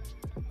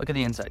 Look at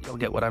the inside. You'll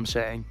get what I'm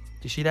saying.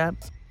 Do you see that?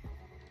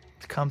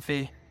 It's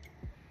comfy.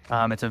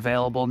 It's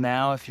available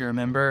now if you're a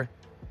member.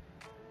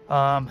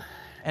 And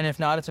if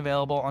not, it's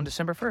available on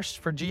December 1st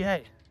for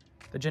GA,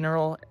 the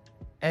General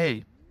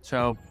A.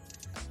 So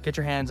get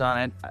your hands on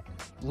it.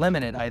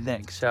 Limited, I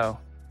think. So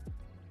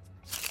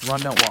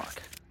run, don't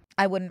walk.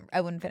 I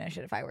wouldn't finish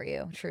it if I were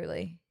you,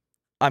 truly.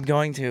 I'm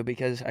going to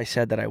because I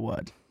said that I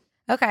would.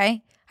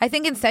 Okay. I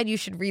think instead you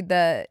should read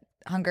the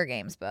Hunger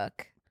Games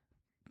book.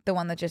 The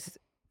one that just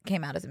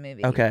came out as a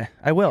movie. Okay.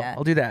 I will. Yeah.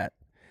 I'll do that.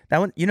 That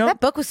one, you know.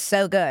 That book was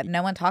so good.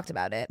 No one talked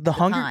about it The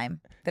Hunger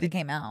time that it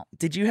came out.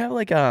 Did you have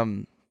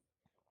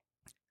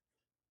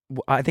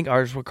I think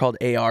ours were called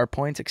AR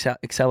points,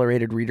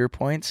 accelerated reader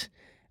points.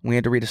 We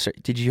had to read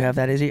did you have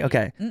that, Izzy?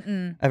 Okay.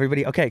 Mm-mm.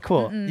 Everybody, okay,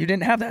 cool. Mm-mm. You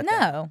didn't have that? No.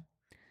 Then.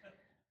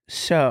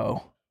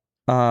 So,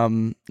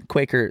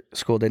 Quaker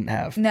school didn't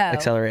have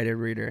accelerated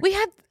reader. We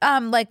had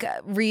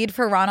read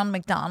for Ronald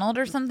McDonald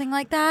or something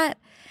like that.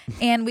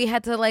 And we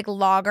had to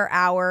log our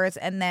hours,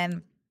 and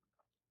then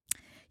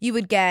you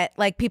would get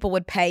people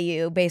would pay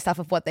you based off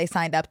of what they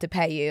signed up to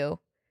pay you.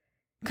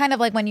 Kind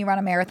of like when you run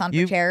a marathon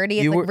for charity.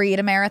 It's read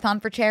a marathon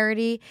for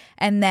charity.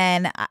 And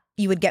then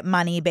you would get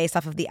money based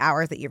off of the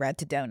hours that you read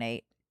to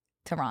donate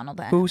to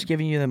Ronald. Who's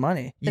giving you the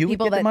money? The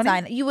people that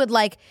sign. You would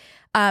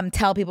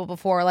tell people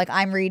before,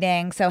 I'm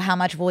reading, so how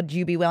much would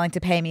you be willing to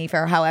pay me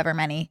for however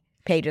many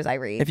pages I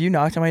read? If you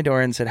knocked on my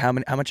door and said, how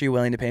much are you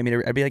willing to pay me to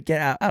read? I'd be like,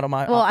 get out of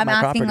my Well, I'm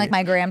asking property.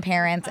 my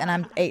grandparents, and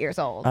I'm 8 years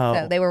old. Oh.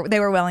 So they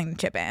were willing to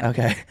chip in.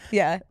 Okay.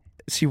 Yeah.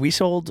 See, we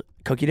sold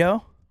cookie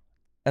dough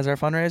as our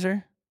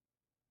fundraiser.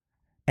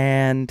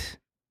 And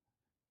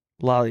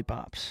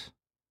lollipops.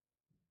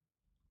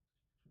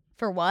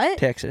 For what?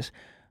 Texas.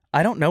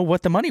 I don't know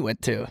what the money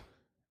went to.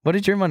 What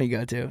did your money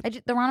go to?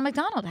 The Ronald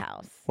McDonald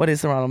House. What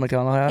is the Ronald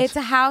McDonald House? It's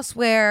a house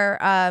where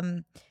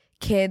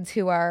kids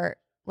who are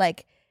I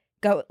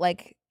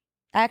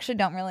actually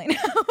don't really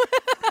know.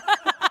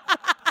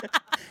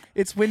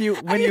 It's when you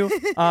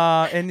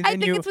I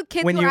think it's with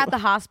kids who are at the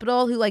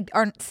hospital who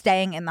aren't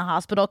staying in the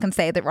hospital can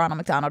stay at the Ronald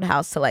McDonald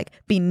House to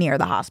be near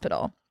the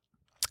hospital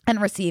and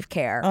receive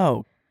care.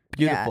 Oh,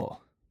 beautiful.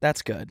 Yeah.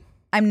 That's good.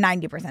 I'm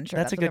 90% sure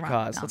that's a good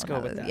cause. Let's go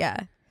with that.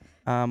 Yeah.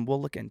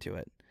 We'll look into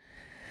it.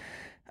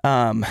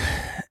 No,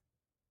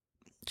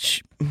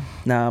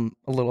 I'm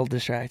a little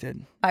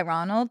distracted. By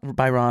Ronald?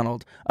 By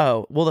Ronald.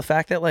 Oh, well, the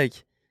fact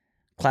that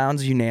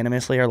clowns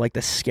unanimously are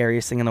the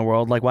scariest thing in the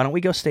world. Why don't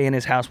we go stay in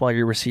his house while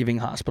you're receiving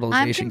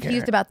hospitalization care? I'm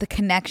confused about the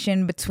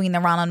connection between the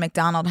Ronald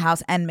McDonald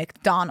House and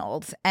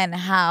McDonald's and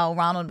how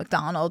Ronald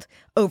McDonald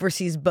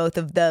oversees both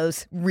of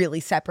those really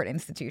separate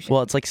institutions.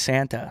 Well, it's like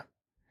Santa.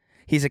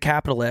 He's a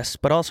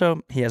capitalist, but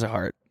also he has a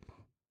heart.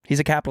 He's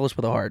a capitalist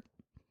with a heart.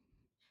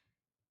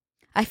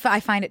 I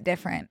find it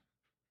different.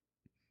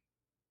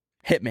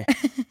 Hit me.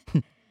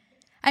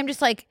 I'm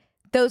just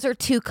those are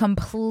two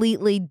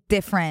completely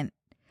different.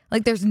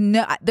 There's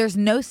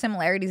no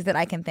similarities that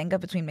I can think of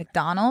between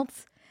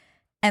McDonald's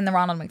and the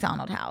Ronald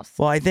McDonald House.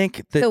 Well, I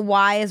think So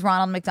why is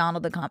Ronald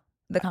McDonald the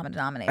common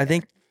denominator? I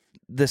think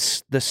the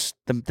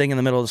thing in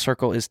the middle of the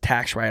circle is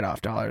tax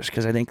write-off dollars,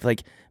 because I think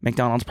like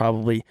McDonald's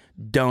probably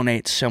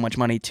donates so much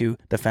money to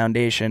the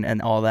foundation,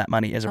 and all that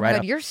money is a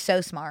write-off. You're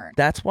so smart.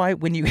 That's why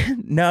when you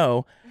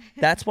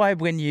that's why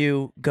when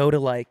you go to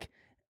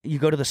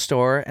the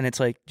store and it's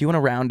like, do you want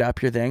to round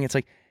up your thing? It's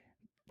like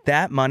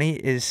that money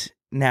is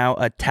now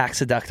a tax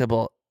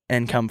deductible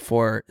income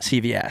for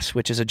CVS,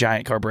 which is a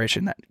giant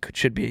corporation that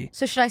should be.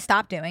 So should I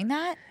stop doing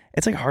that?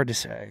 It's like hard to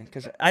say,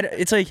 because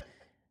it's like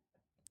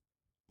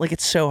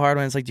it's so hard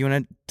when it's like, do you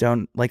want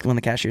to like when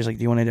the cashier's like,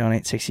 do you want to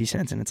donate 60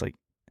 cents? And it's like,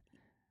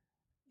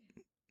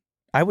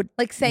 I would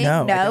like saying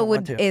no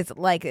is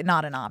like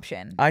not an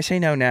option. I say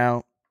no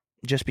now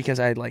just because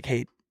I like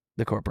hate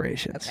the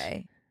corporations.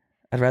 Okay.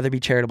 I'd rather be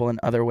charitable in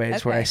other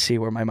ways where I see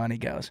where my money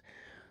goes.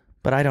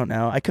 But I don't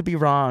know. I could be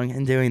wrong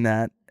in doing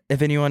that.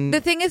 If anyone...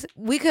 The thing is,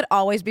 we could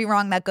always be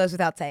wrong. That goes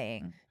without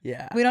saying.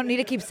 Yeah. We don't need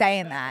to keep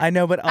saying that. I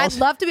know, but also...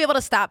 I'd love to be able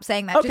to stop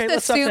saying that. Okay,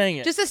 let's stop saying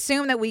it. Just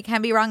assume that we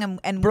can be wrong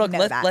and Brooke, we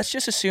know that. let's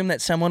just assume that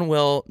someone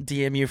will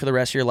DM you for the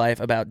rest of your life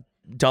about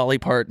Dolly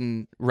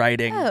Parton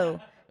writing. Oh,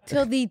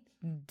 till the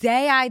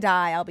day I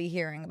die, I'll be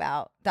hearing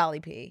about Dolly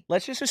P.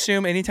 Let's just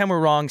assume anytime we're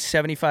wrong,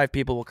 75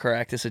 people will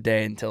correct us a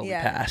day until we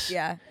pass.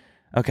 Yeah.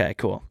 Okay,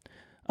 cool.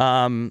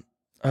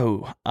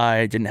 Oh,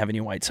 I didn't have any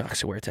white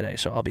socks to wear today,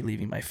 so I'll be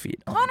leaving my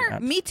feet on the Connor,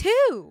 ground. me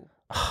too.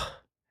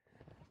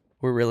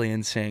 We're really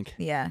in sync.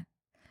 Yeah.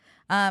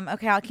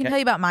 Okay, I can tell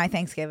you about my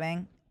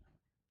Thanksgiving.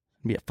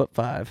 Be a 5'5".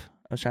 I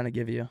was trying to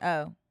give you.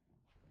 Oh.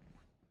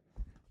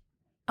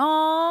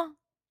 Aw,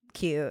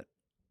 cute.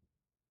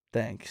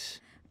 Thanks.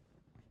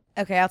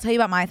 Okay, I'll tell you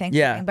about my Thanksgiving.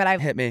 Yeah, but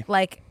hit me.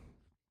 Like,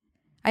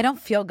 I don't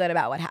feel good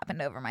about what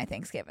happened over my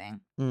Thanksgiving.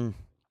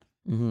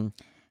 Mm-hmm.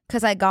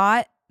 Because I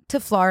got to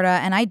Florida,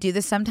 and I do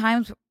this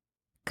sometimes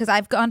because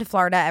I've gone to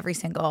Florida every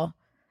single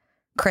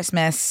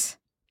Christmas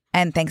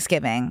and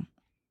Thanksgiving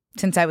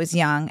since I was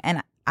young,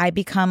 and I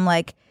become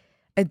like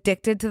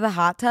addicted to the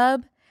hot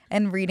tub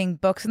and reading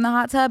books in the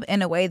hot tub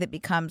in a way that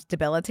becomes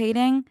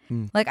debilitating.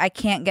 Like I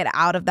can't get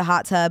out of the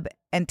hot tub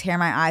and tear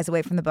my eyes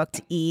away from the book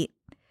to eat.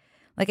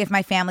 Like if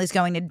my family's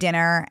going to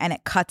dinner and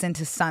it cuts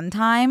into sun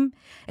time,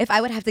 if I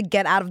would have to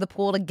get out of the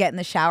pool to get in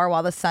the shower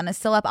while the sun is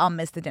still up, I'll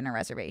miss the dinner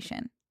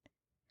reservation.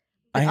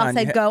 I'll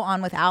say go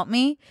on without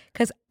me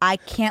because I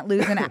can't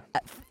lose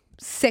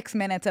 6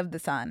 minutes of the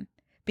sun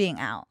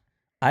being out.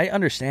 I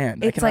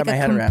understand. It's like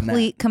a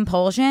complete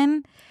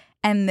compulsion.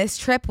 And this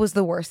trip was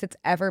the worst it's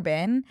ever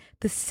been.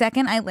 The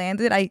second I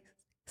landed, I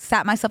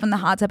sat myself in the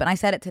hot tub and I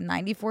set it to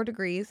 94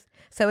 degrees.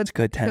 So it's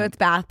good temp. So it's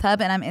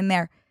bathtub, and I'm in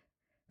there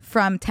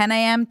from 10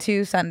 a.m.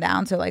 to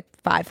sundown, so like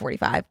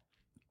 5:45.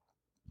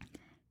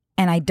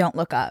 And I don't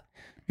look up.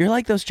 You're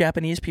like those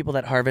Japanese people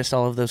that harvest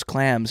all of those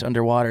clams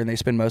underwater, and they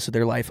spend most of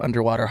their life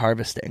underwater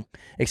harvesting,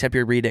 except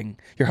you're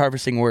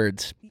harvesting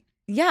words.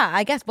 Yeah,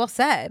 I guess. Well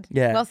said.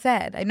 Yeah. Well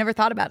said. I never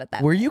thought about it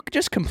that way. Were you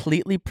just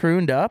completely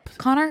pruned up?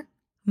 Connor,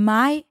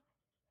 my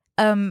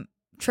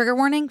trigger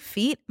warning,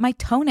 feet, my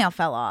toenail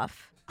fell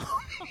off.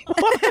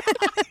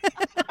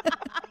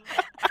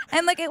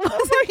 And like it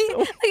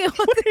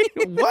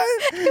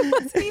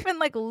wasn't even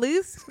like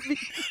loose.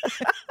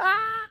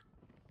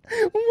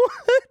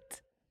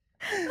 What?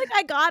 Like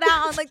I got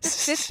out on like the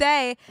 5th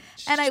day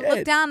and I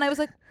looked down and I was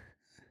like,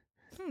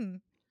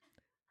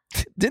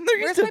 Didn't there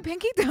where's my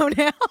pinky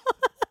toenail?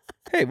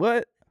 Hey,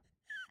 what?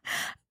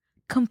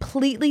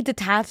 Completely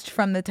detached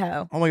from the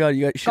toe. Oh my God,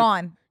 you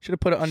gone. Should have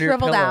put it under your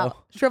pillow.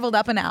 Out. Shriveled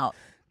up and out.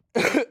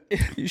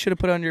 You should have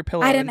put it under your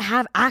pillow. I didn't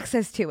have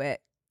access to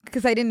it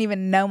because I didn't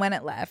even know when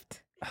it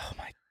left. Oh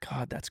my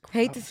God, that's gross.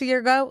 Hate to see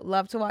her go.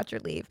 Love to watch her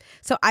leave.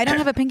 So I don't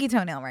have a pinky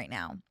toenail right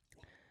now.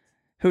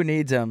 Who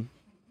needs them?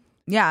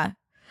 Yeah.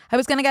 I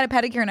was going to get a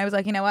pedicure and I was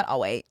like, you know what? I'll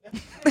wait.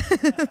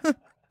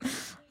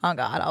 Oh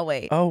God, I'll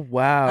wait. Oh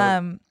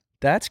wow.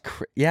 That's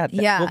yeah.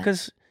 Well,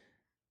 because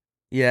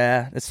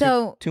that's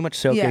too much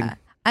soaking. Yeah.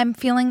 I'm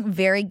feeling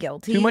very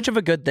guilty. Too much of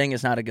a good thing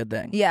is not a good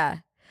thing. Yeah.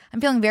 I'm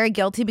feeling very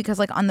guilty because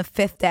like on the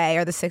 5th day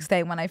or the 6th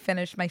day when I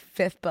finished my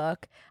 5th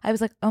book, I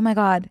was like, oh my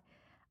God,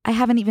 I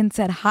haven't even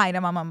said hi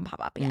to my mom and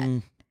pop yet.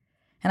 And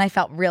I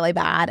felt really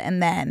bad.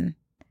 And then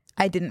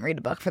I didn't read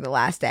a book for the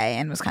last day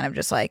and was kind of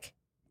just like,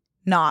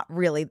 not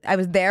really. I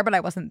was there, but I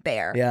wasn't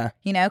there. Yeah.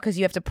 You know, because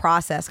you have to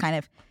process kind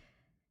of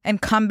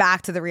and come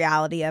back to the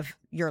reality of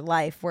your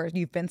life where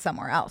you've been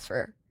somewhere else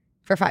for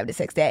 5 to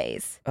 6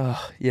 days.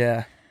 Oh,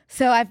 yeah.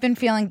 So I've been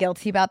feeling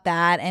guilty about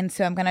that. And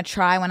so I'm going to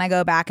try when I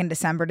go back in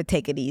December to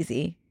take it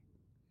easy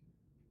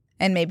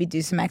and maybe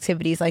do some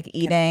activities like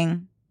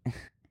eating,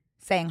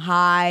 saying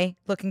hi,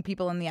 looking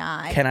people in the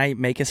eye. Can I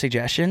make a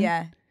suggestion?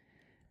 Yeah.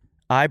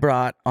 I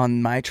brought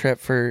on my trip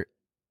for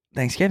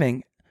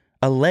Thanksgiving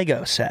a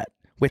Lego set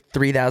with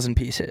 3,000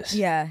 pieces.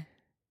 Yeah.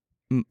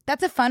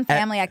 That's a fun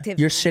family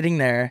activity. You're sitting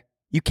there.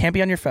 You can't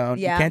be on your phone.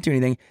 Yeah. You can't do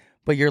anything.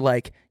 But you're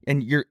like,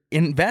 and you're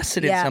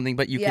invested in something,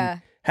 but you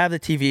can have the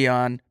TV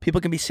on. People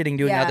can be sitting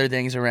doing other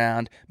things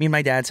around. Me and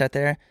my dad sat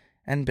there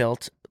and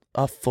built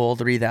a full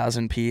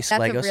 3,000 piece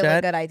Lego set. That's a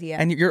really good idea.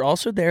 And you're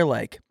also there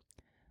like,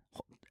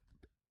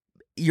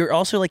 you're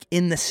also like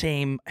in the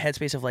same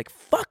headspace of like,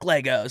 fuck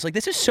Legos. Like,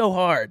 this is so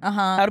hard.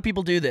 How do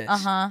people do this?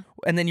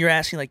 And then you're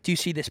asking like, do you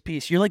see this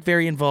piece? You're like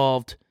very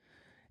involved.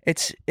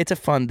 It's a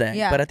fun thing.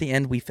 Yeah. But at the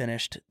end, we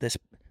finished this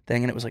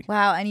thing and it was like,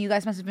 wow. And you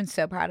guys must have been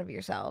so proud of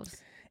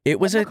yourselves. it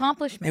was An an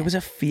accomplishment. It was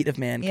a feat of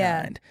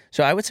mankind.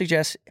 So I would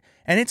suggest,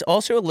 and it's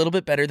also a little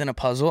bit better than a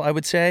puzzle, I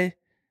would say,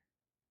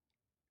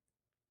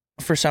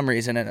 for some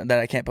reason that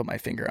I can't put my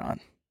finger on.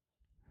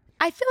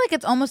 I feel like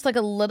it's almost like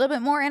a little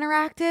bit more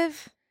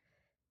interactive.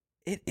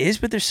 It is,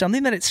 but there's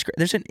something that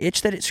there's an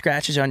itch that it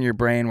scratches on your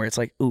brain where it's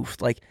like,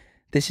 oof, like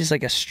this is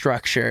like a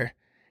structure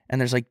and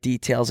there's like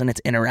details and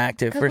it's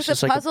interactive Because with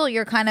versus a like puzzle,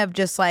 you're kind of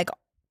just like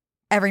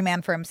every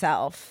man for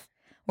himself.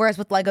 Whereas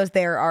with Legos,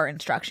 there are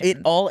instructions. it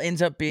all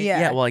ends up being,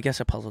 Yeah. well, I guess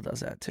a puzzle does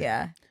that too.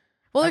 Yeah.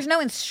 Well, there's no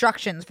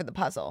instructions for the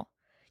puzzle.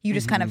 You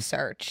just kind of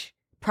search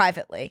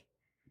privately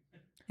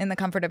in the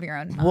comfort of your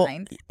own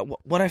mind. Well,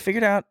 what I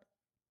figured out,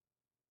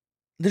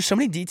 there's so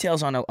many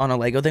details on a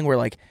Lego thing where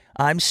like,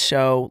 I'm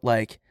so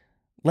like,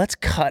 let's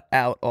cut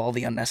out all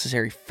the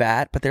unnecessary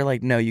fat, but they're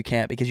like, no, you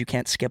can't because you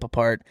can't skip a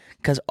part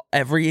because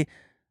every,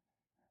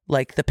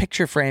 like the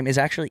picture frame is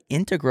actually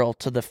integral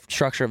to the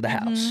structure of the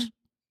house,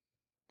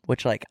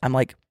 which like, I'm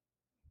like,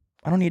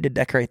 I don't need to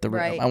decorate the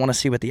room. Right. I want to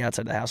see what the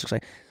outside of the house looks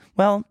like.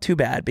 Well, too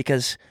bad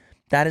because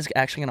that is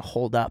actually going to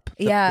hold up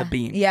the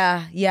beam.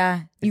 Yeah. You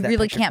that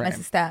really picture can't frame. miss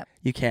a step.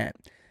 You can't.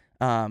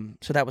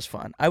 So that was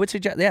fun. I would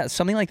suggest,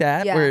 something like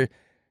that Yeah. where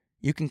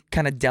you can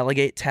kind of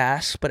delegate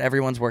tasks, but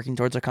everyone's working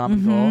towards a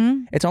common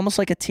goal. It's almost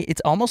like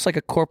it's almost like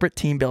a corporate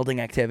team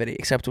building activity,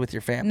 except with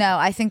your family. No,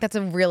 I think that's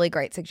a really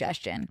great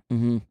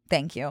suggestion.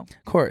 Thank you.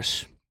 Of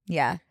course.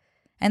 Yeah.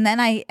 And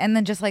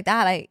then just like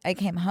that, I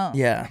came home.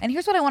 Yeah. And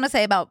here's what I want to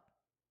say about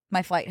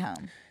my flight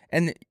home.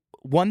 And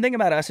one thing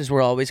about us is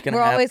we're always going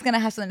to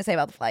have something to say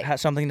about the flight. have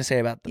something to say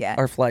about Yeah.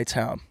 our flights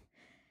home.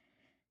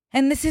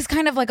 And this is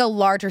kind of like a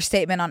larger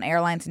statement on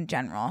airlines in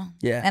general.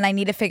 Yeah. And I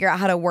need to figure out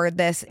how to word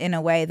this in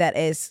a way that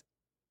is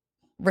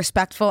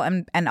respectful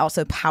and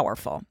also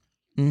powerful.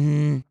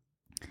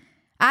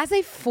 As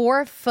a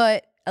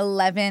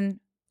 4'11"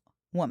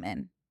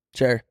 woman,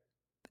 Sure.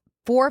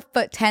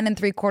 4'10"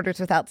 3/4"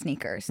 without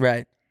sneakers.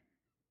 Right.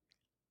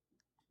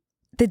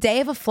 The day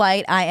of a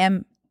flight, I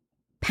am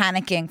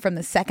panicking from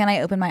the second I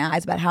open my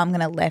eyes about how I'm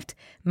going to lift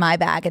my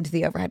bag into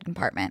the overhead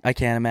compartment. I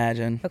can't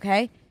imagine.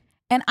 Okay?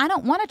 And I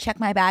don't want to check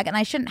my bag, and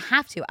I shouldn't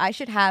have to. I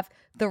should have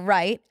the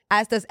right,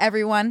 as does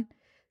everyone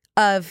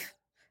of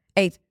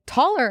a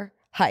taller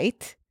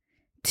height,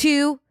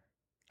 to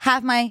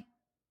have my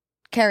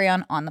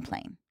carry-on on the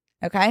plane.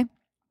 Okay?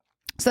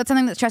 So that's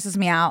something that stresses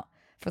me out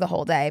for the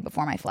whole day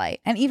before my flight.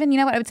 And even, you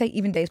know what, I would say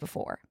even days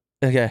before.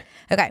 Okay.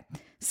 Okay.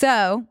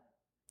 So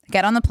I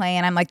get on the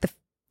plane. I'm like the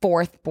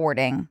fourth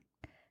boarding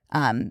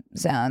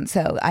zone.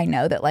 So I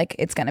know that like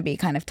it's going to be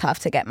kind of tough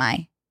to get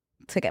my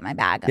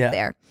bag up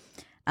there.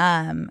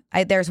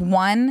 There's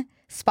one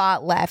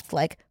spot left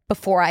like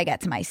before I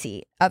get to my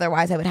seat.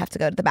 Otherwise I would have to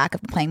go to the back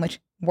of the plane, which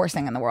worst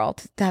thing in the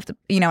world to have to,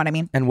 you know what I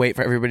mean? And wait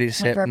for everybody to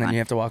sit for and then everyone. you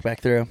have to walk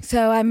back through.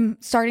 So I'm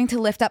starting to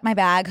lift up my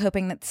bag,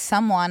 hoping that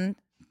some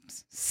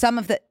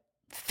of the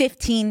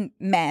 15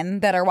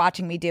 men that are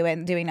watching me do it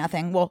and doing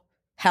nothing will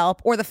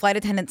help, or the flight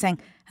attendant saying,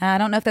 I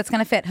don't know if that's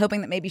going to fit,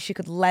 hoping that maybe she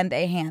could lend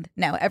a hand.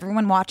 No,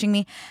 everyone watching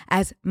me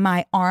as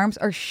my arms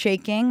are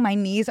shaking, my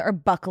knees are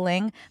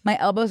buckling, my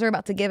elbows are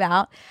about to give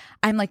out.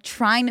 I'm like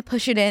trying to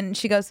push it in. And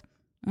she goes,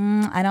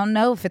 I don't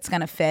know if it's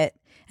going to fit.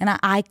 And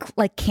I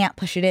like can't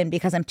push it in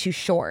because I'm too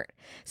short.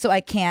 So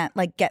I can't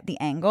like get the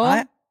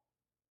angle.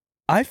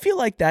 I feel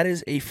like that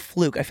is a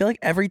fluke. I feel like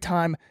every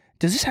time,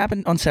 does this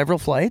happen on several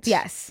flights?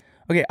 Yes.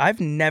 Okay, I've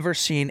never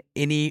seen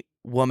any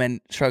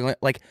woman struggling.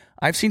 Like,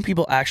 I've seen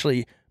people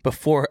actually,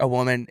 before a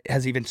woman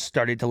has even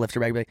started to lift her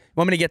bag, be like,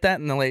 want me to get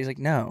that? And the lady's like,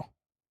 no.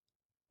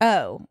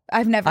 Oh,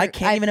 I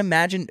can't even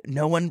imagine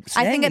no one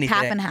saying I think it's anything.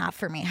 half and half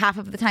for me. Half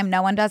of the time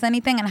no one does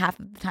anything and half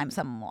of the time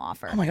someone will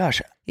offer. Oh my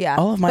gosh. Yeah.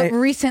 But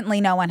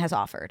recently no one has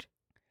offered.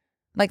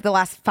 Like the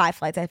last 5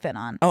 flights I've been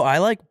on. Oh, I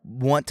like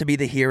want to be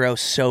the hero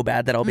so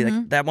bad that I'll be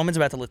like, that woman's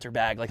about to lift her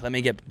bag. Like, let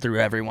me get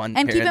through everyone.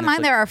 And keep in mind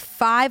like, there are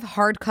 5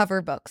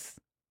 hardcover books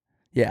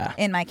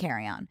in my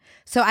carry-on.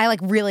 So I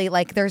like really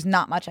like there's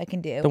not much I can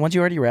do. The ones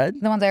you already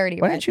read? The ones I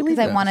already Why read. didn't you leave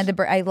Because I those? wanted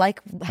to I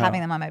like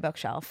having them on my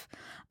bookshelf.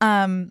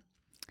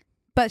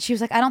 But she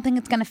was like, I don't think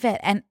it's going to fit.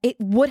 And it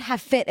would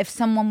have fit if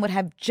someone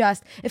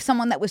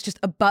that was just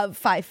above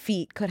 5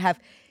 feet could have,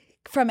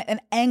 from an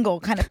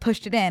angle, kind of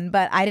pushed it in.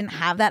 But I didn't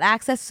have that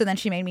access. So then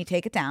she made me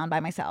take it down by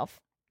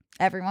myself.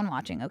 Everyone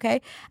watching,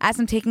 okay? As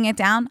I'm taking it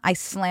down, I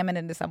slam it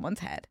into someone's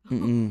head.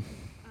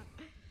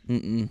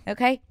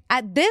 Okay?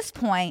 At this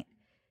point,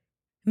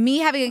 me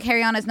having a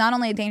carry-on is not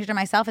only a danger to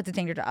myself, it's a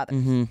danger to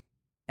others.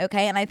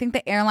 Okay? And I think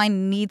the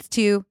airline needs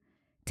to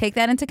take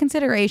that into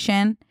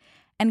consideration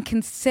and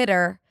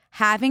consider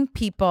having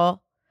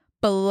people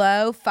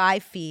below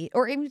 5 feet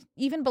or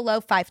even below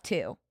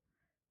 5'2"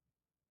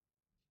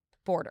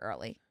 board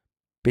early.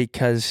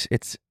 Because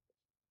it's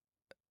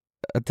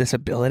a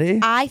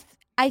disability?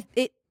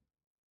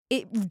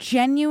 It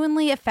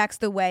genuinely affects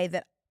the way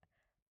that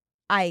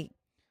I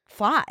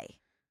fly.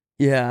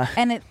 Yeah.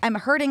 And I'm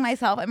hurting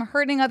myself. I'm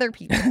hurting other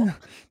people.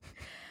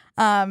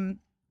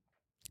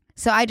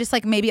 So I just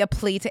like maybe a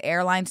plea to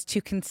airlines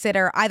to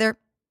consider either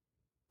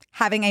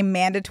having a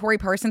mandatory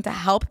person to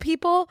help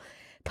people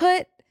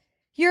put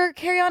your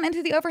carry-on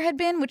into the overhead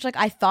bin, which like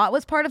I thought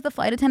was part of the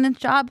flight attendant's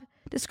job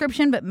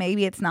description, but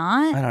maybe it's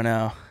not. I don't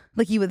know.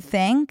 Like you would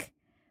think.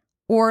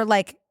 Or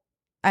like,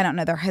 I don't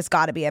know, there has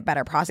got to be a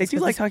better process. They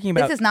do like talking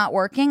about... This is not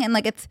working, and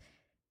like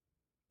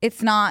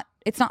it's not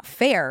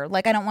fair.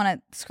 Like I don't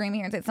want to scream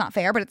here and say it's not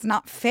fair, but it's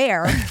not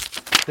fair.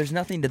 There's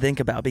nothing to think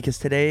about because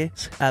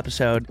today's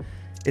episode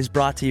is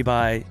brought to you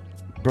by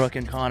Brooke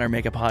and Connor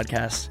Make a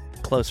Podcast,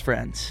 Close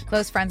Friends.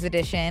 Close Friends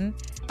edition.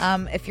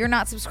 If you're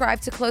not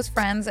subscribed to Close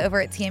Friends over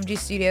at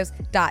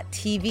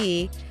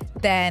tmgstudios.tv,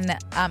 then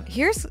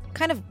here's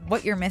kind of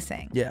what you're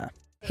missing. Yeah.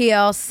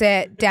 He'll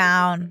sit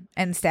down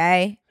and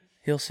stay.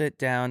 He'll sit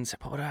down and say,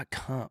 what about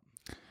come?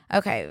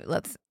 Okay,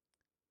 let's...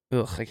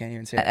 Ugh, I can't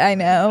even say it. I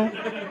know.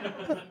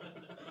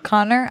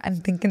 Connor, I'm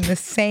thinking the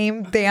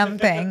same damn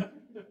thing.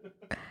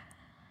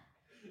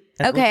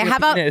 Okay, how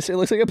about... Penis. It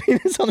looks like a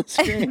penis on the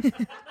screen.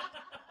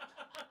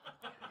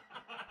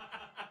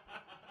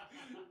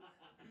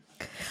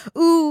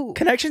 Ooh.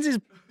 Connections is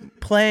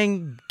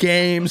playing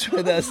games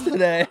with us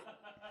today.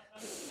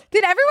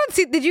 Did everyone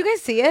see... Did you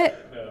guys see it?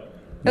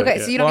 No. Okay,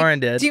 so you don't... Lauren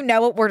did. Do you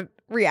know what we're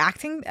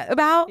reacting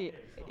about? Yeah.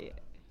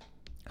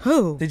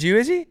 Who? Did you,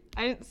 Izzy?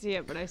 I didn't see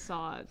it, but I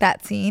saw it.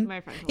 That scene?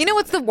 My friend told You know me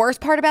what's about the worst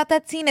part about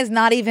that scene is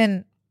not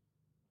even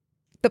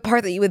the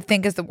part that you would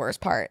think is the worst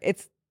part.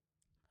 It's...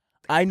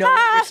 I know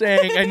what you're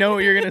saying. I know what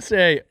you're going to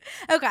say.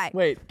 Okay.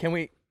 Wait, can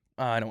we...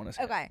 I don't want to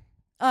say it. Okay.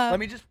 Let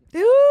me just...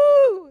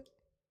 Ooh.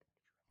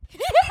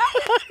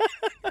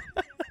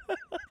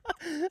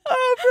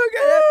 Oh, Brooke,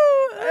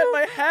 I had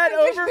my hat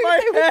over my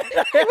head.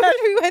 I wish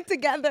we went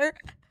together.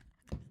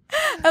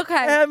 Okay.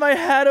 I had my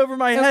hat over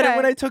my head, Okay. and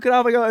when I took it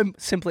off, I go,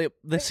 simply,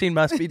 the scene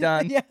must be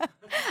done. Yeah.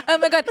 Oh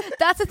my God.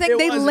 That's the thing. It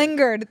They wasn't.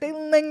 lingered. They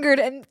lingered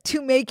and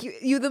to make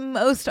you the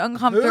most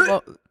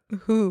uncomfortable.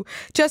 Who?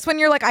 Just when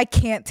you're like, I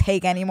can't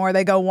take anymore,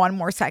 they go one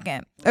more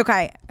second.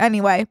 Okay.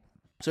 Anyway.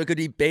 So it could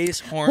be bass,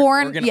 horn,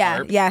 organ, yeah.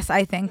 harp. Yes,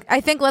 I think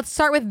let's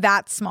start with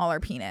that smaller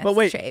penis But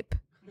wait. shape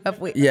of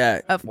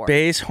Yeah, of work.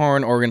 bass,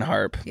 horn, organ,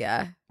 harp.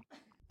 Yeah.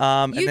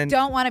 And You then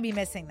don't want to be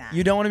missing that.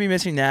 you don't want to be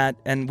missing that,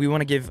 and we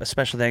want to give a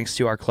special thanks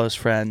to our close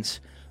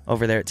friends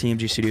over there at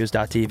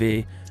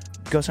tmgstudios.tv.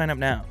 Go sign up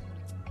now.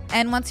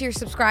 And once you're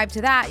subscribed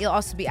to that, you'll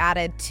also be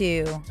added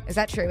to, is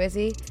that true,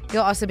 Izzy?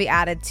 You'll also be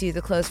added to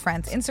the Close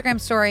Friends Instagram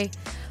story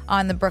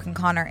on the Brooke and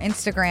Connor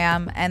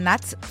Instagram. And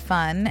that's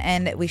fun.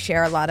 And we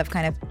share a lot of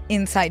kind of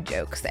inside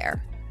jokes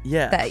there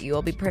Yeah. that you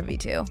will be privy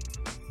to.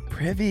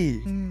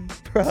 Privy.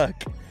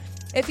 Brooke.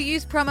 If you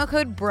use promo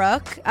code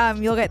Brooke,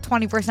 you'll get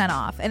 20%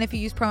 off. And if you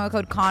use promo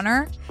code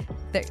Connor,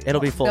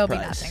 It'll be full there'll price.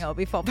 be nothing. It'll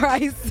be full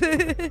price.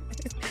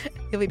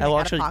 You'll be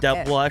We'll paying out of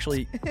pocket. we'll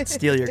actually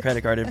steal your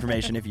credit card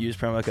information if you use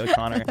promo code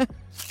Connor.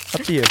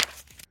 Up to you.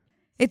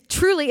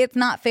 It's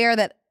not fair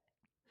that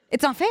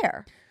it's not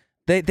fair.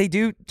 They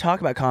do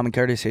talk about common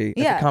courtesy.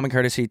 Yeah. It's a common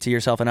courtesy to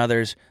yourself and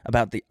others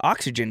about the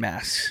oxygen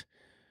masks.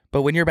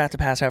 But when you're about to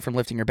pass out from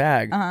lifting your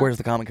bag, where's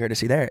the common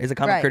courtesy there? Is the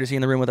common Right. courtesy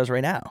in the room with us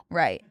right now?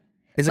 Right.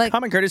 Is Like- a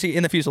common courtesy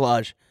in the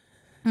fuselage?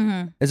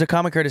 Is a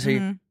common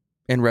courtesy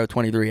in row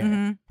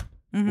 23A?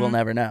 We'll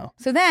never know.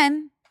 So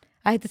then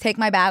I had to take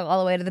my bag all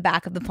the way to the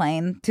back of the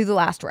plane to the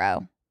last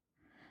row,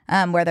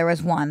 where there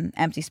was one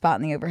empty spot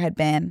in the overhead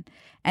bin,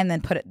 and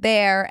then put it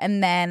there,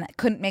 and then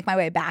couldn't make my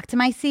way back to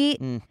my seat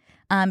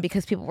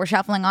because people were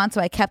shuffling on. So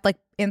I kept like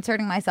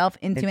inserting myself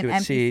into an Into a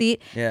empty seat,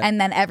 seat, yeah.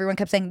 and then everyone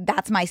kept saying,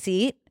 "That's my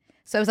seat."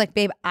 So I was like,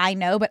 "Babe, I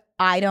know, but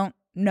I don't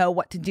know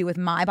what to do with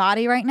my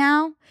body right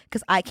now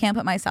because I can't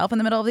put myself in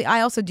the middle of the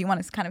aisle. So do you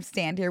want to kind of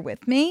stand here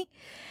with me?"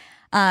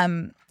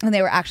 And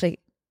they were actually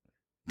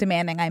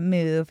demanding I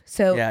move.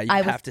 So Yeah, you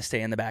I have to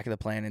stay in the back of the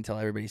plane until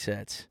everybody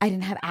sits. I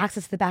didn't have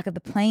access to the back of the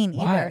plane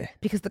either Why?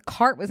 because the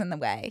cart was in the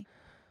way.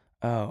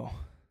 Oh.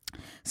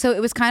 So it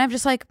was kind of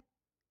just like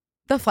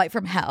the flight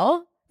from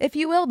hell, if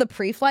you will, the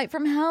pre-flight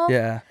from hell.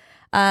 Yeah.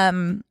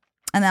 And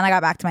then I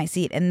got back to my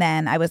seat, and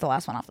then I was the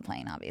last one off the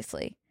plane,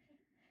 obviously.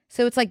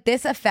 So it's like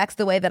this affects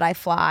the way that I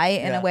fly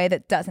in Yeah. a way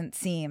that doesn't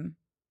seem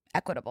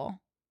equitable.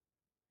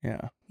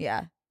 Yeah.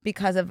 Yeah,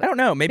 because of I don't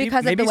know. Maybe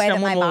because maybe of the way that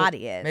someone my will,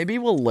 body is. Maybe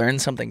we'll learn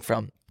something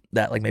from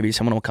that. Like maybe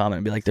someone will comment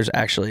and be like, "There's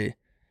actually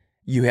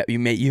you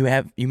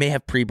may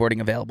have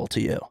pre-boarding available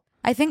to you."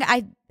 I think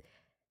I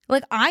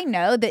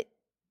know that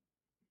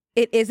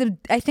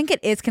I think it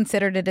is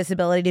considered a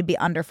disability to be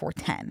under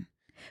 410,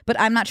 but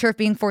I'm not sure if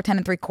being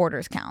 410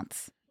 3/4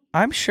 counts.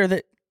 I'm sure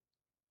that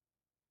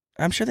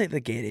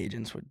the gate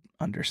agents would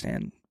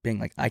understand being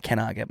like, I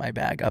cannot get my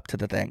bag up to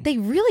the thing. They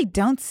really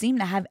don't seem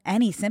to have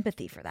any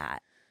sympathy for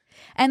that.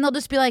 And they'll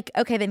just be like,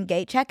 okay, then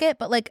gate check it.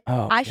 But like,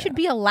 Oh, I yeah. should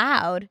be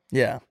allowed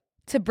Yeah.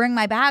 to bring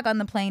my bag on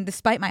the plane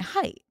despite my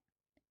height.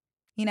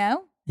 You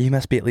know? You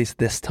must be at least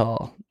this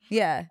tall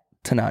Yeah.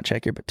 to not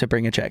check to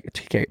bring a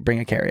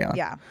carry on.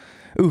 Yeah.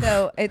 Oof.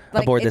 So it's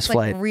like, Aboard it's this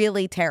like flight.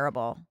 really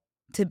terrible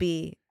to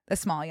be a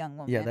small young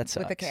woman that with a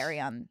sucks.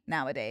 carry-on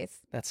nowadays.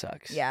 That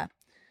sucks. Yeah.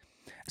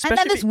 Especially and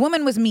then this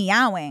woman was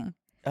meowing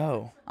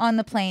Oh. on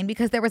the plane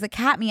because there was a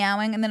cat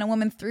meowing, and then a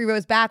woman 3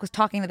 rows back was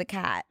talking to the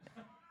cat.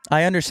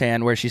 I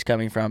understand where she's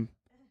coming from.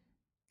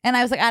 And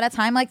I was like, at a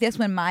time like this,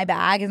 when my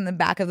bag is in the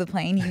back of the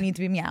plane, you need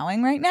to be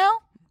meowing right now?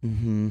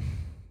 Mm-hmm.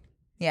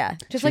 Yeah.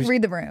 Just She was-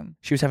 read the room.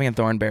 She was having a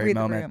Thornberry Read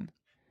the moment. room.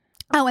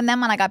 Oh, and then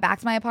when I got back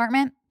to my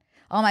apartment,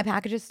 all my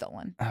packages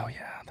stolen. Oh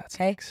yeah, that's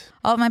Okay.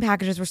 All of my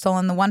packages were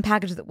stolen. The one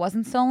package that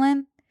wasn't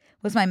stolen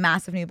was my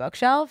massive new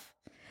bookshelf.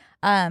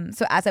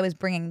 So as I was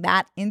bringing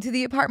that into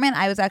the apartment,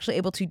 I was actually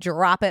able to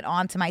drop it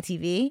onto my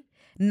TV,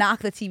 knock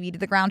the TV to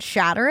the ground,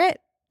 shatter it.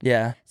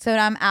 Yeah. So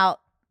I'm out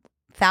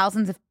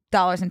thousands of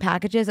dollars in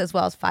packages as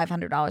well as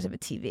 $500 of a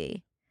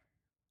TV.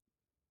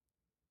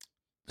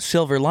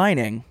 Silver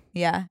lining,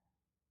 Yeah.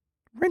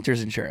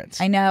 renter's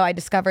insurance. I know. I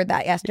discovered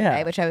that yesterday,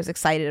 Yeah. which I was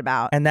excited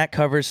about. And that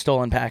covers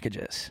stolen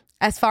packages.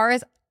 As far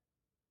as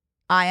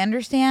I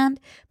understand,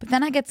 but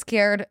then I get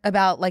scared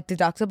about like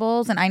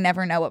deductibles and I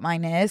never know what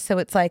mine is. So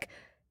it's like,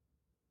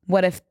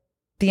 what if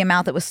the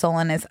amount that was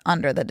stolen is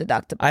under the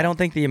deductible? I don't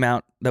think the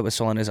amount that was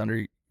stolen is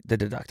under the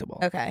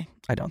deductible. Okay.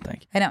 I don't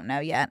think. I don't know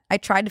yet. I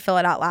tried to fill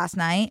it out last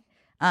night,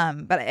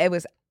 but it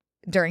was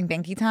during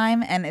Binky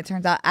time. And it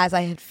turns out as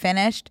I had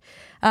finished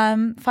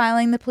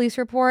filing the police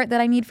report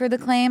that I need for the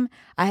claim,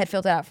 I had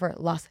filled it out for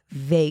Las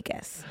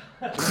Vegas,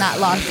 not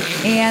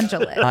Los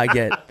Angeles. I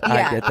get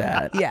Yeah.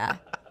 that. Yeah.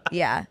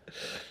 Yeah.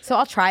 So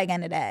I'll try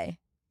again today.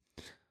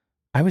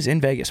 I was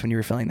in Vegas when you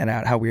were filling that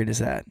out. How weird is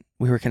that?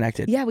 We were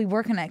connected. Yeah, we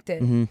were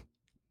connected. Mhm.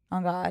 Oh,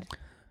 God.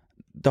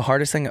 The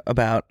hardest thing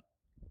about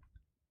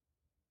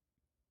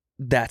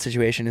that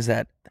situation is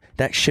that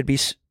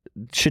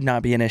should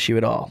not be an issue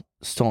at all.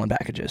 Stolen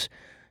packages.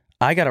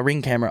 I got a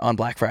Ring camera on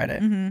Black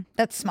Friday.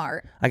 That's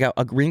smart. I got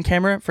a Ring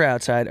camera for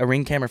outside, a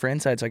Ring camera for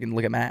inside so I can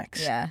look at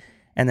Max. Yeah.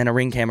 And then a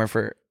Ring camera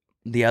for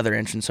the other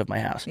entrance of my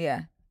house.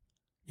 Yeah.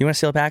 You want to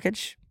steal a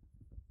package?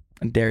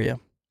 I dare you.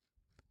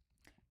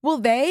 Will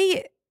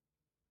they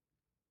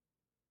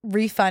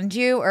refund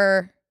you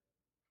or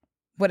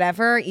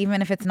whatever,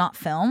 even if it's not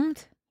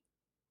filmed?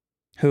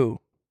 Who?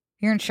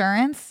 Your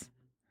insurance?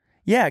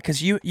 Yeah,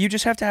 because you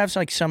just have to have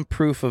like some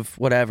proof of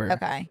whatever.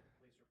 Okay.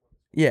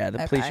 Yeah,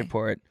 the police Okay.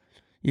 report.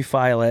 You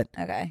file it.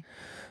 Okay.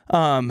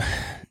 But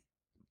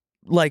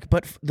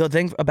the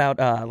thing about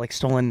like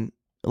stolen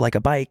like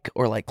a bike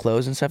or like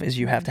clothes and stuff is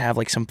you have to have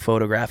like some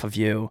photograph of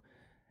you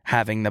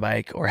having the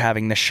bike or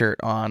having the shirt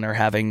on or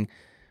having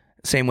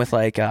same with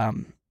like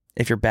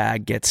if your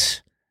bag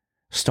gets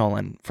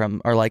stolen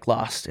from or like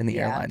lost in the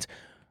airlines.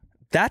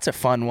 That's a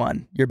fun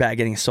one. Your bag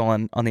getting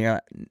stolen on the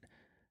airline.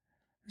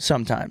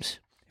 Sometimes.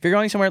 If you're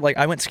going somewhere, like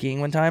I went skiing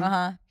one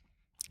time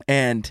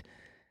and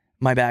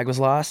my bag was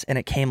lost and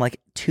it came like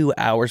 2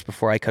 hours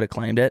before I could have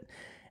claimed it.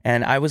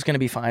 And I was going to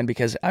be fine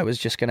because I was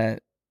just going to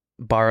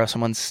borrow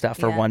someone's stuff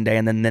for one day.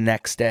 And then the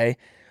next day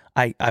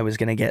I was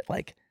going to get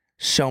like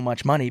so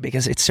much money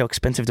because it's so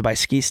expensive to buy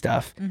ski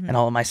stuff and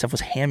all of my stuff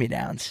was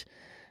hand-me-downs.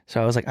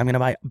 So I was like, I'm going to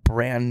buy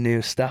brand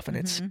new stuff and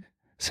it's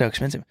so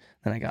expensive.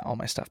 Then I got all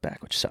my stuff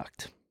back, which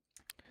sucked.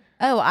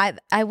 Oh,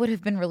 I would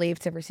have been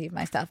relieved to receive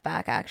my stuff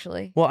back,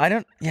 actually. Well,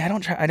 I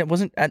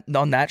wasn't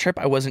on that trip.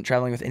 I wasn't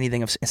traveling with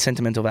anything of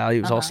sentimental value.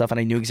 It was all stuff and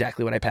I knew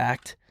exactly what I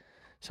packed.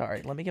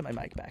 Sorry, let me get my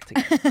mic back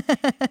together.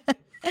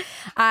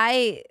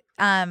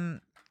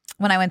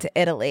 When I went to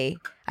Italy,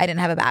 I didn't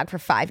have a bag for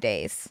 5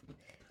 days.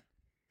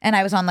 And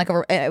I was on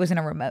it was in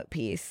a remote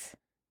piece.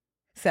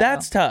 So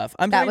That's tough.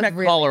 I'm that talking was about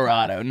really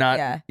Colorado,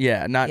 tough.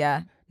 not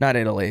not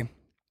Italy.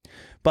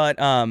 But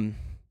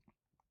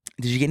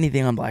did you get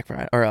anything on Black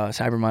Friday or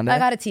Cyber Monday? I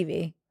got a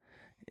TV.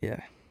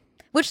 Yeah.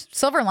 Which,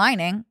 silver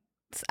lining,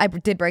 I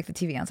did break the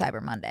TV on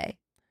Cyber Monday.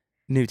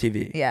 New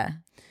TV. Yeah.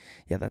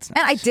 Yeah, that's nice.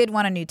 And I did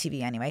want a new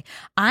TV anyway.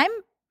 I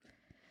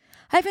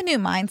have a new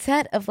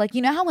mindset of like,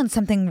 you know how when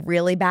something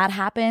really bad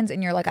happens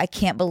and you're like, I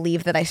can't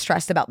believe that I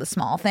stressed about the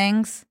small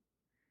things?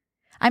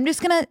 I'm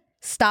just going to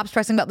stop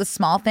stressing about the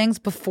small things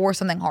before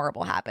something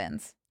horrible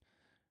happens.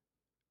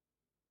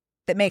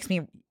 That makes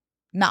me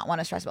not want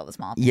to stress about the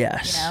small things.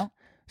 Yes. You know?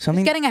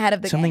 Something Just getting ahead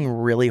of the something game.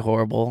 really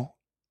horrible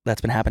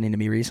that's been happening to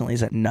me recently is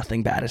that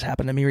nothing bad has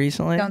happened to me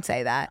recently. Don't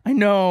say that. I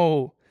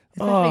know.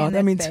 Especially in that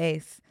this means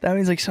space. that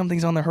means like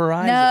something's on the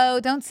horizon. No,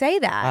 don't say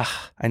that.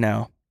 I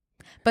know.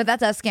 But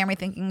that does scare me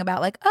thinking about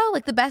like, oh,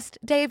 like the best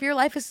day of your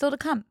life is still to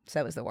come.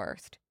 So is the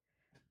worst.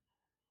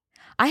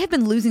 I have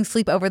been losing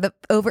sleep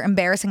over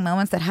embarrassing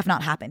moments that have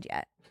not happened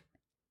yet.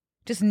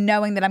 Just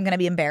knowing that I'm going to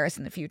be embarrassed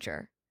in the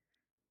future.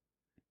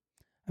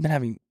 I've been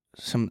having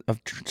some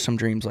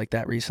dreams like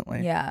that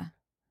recently. Yeah.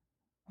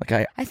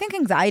 Like I think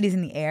anxiety's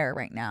in the air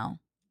right now.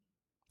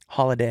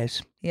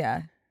 holidays.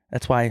 Yeah.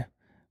 That's why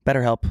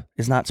BetterHelp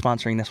is not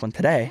sponsoring this one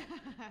today,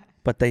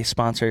 but they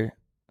sponsor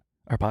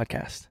our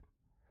podcast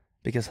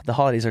because the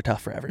holidays are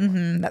tough for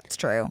everyone. That's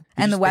true. You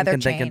And the just weather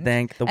think change. and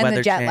think. The and weather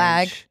the jet change,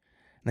 lag.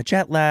 and the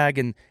jet lag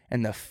and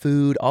the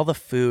food, all the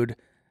food,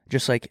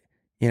 just like,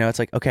 you know, it's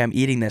like, okay, I'm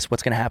eating this.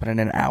 What's going to happen in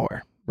an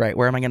hour, right?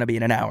 Where am I going to be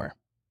in an hour?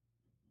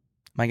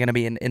 Am I gonna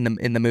be in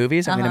the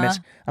movies? I'm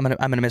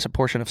gonna miss a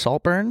portion of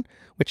Saltburn,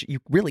 which you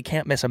really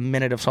can't miss a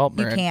minute of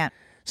Saltburn. You can't.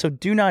 So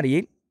do not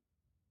eat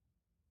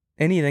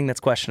anything that's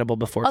questionable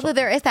before. Although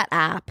there is that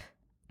app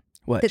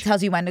What? that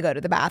tells you when to go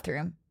to the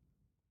bathroom.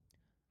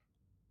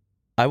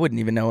 I wouldn't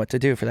even know what to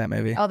do for that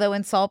movie. Although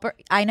in Saltburn,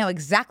 I know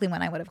exactly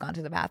when I would have gone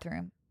to the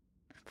bathroom.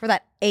 For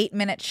that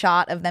 8-minute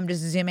shot of them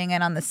just zooming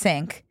in on the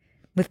sink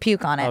with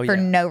puke on it for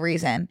no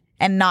reason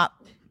and not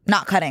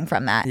cutting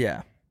from that.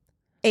 Yeah.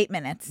 8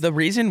 minutes. The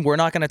reason we're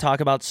not going to talk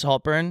about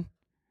Saltburn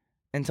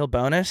until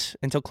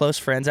close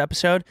friends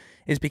episode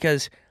is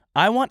because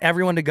I want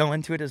everyone to go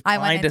into it as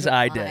blind as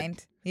I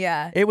did.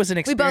 Yeah. It was an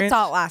experience. We both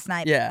saw it last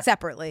night. Yeah.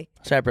 Separately.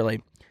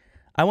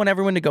 I want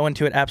everyone to go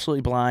into it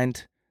absolutely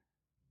blind,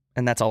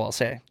 and that's all I'll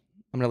say.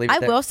 I'm going to leave it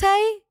there. I will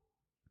say,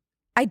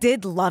 I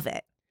did love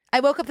it. I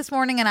woke up this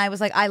morning and I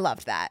was like, I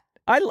loved that.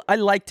 I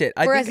liked it.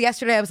 Whereas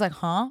yesterday I was like,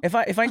 huh?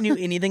 If I knew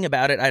anything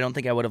about it, I don't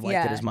think I would have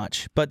liked it as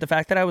much. But the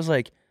fact that I was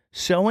like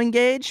so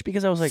engaged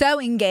because I was like, so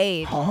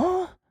engaged.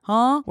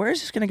 Huh? Where is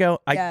this going to go?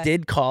 Yeah. I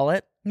did call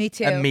it. Me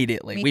too.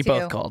 Immediately. We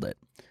both called it.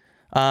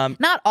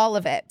 Not all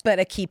of it, but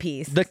a key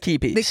piece. The key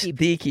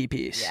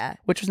piece. Yeah.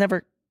 Which was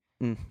never.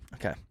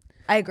 Okay.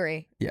 I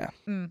agree. Yeah.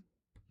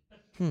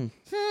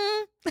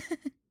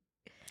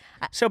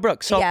 So,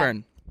 Brooke,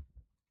 Saltburn.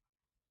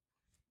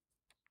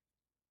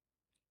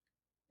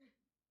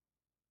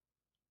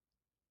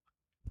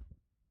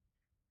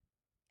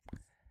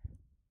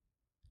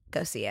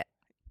 Go see it.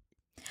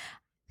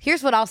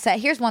 Here's what I'll say.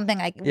 Here's one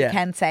thing I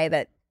can say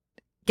that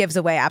gives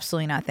away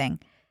absolutely nothing.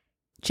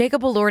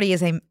 Jacob Elordi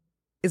is a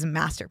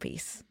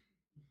masterpiece.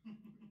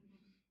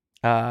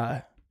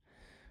 No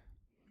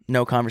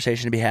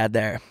conversation to be had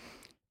there.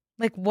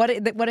 Like, what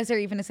is there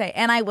even to say?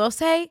 And I will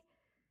say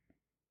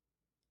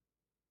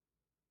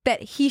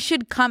that he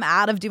should come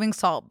out of doing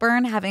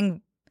Saltburn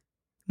having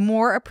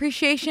more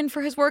appreciation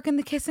for his work in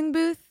the kissing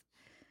booth,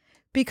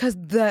 because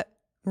the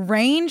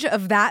range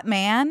of that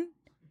man,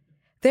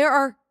 there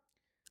are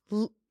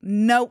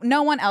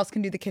no one else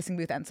can do the kissing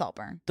booth and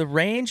Saltburn. The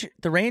range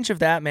of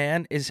that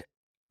man is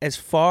as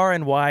far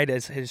and wide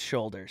as his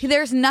shoulders.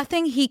 There's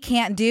nothing he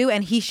can't do,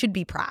 and he should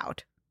be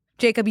proud.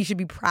 Jacob, you should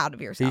be proud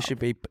of yourself. You should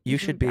be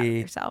proud of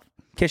yourself.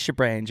 Kiss your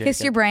brain, Jacob.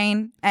 Kiss your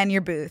brain and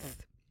your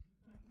booth.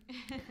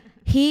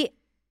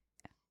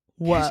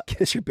 What?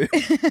 Kiss your booth.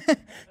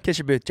 Kiss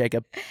your booth,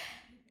 Jacob.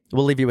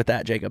 We'll leave you with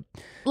that, Jacob.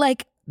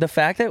 Like, the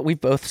fact that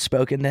we've both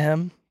spoken to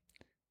him.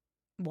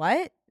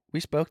 What? We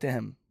spoke to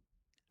him.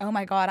 Oh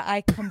my God,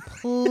 I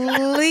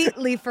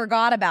completely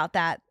forgot about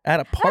that. At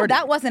a party. Oh,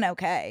 that wasn't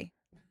okay.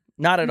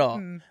 Not at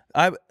all.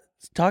 I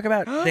talk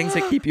about things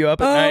that keep you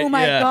up at night. Oh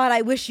my God,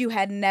 I wish you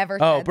had never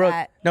said Brooke,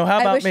 that. No, how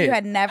about me? I wish you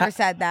had never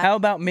said that. How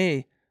about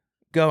me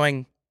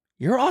going,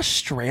 you're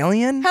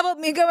Australian? How about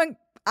me going,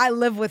 I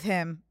live with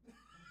him?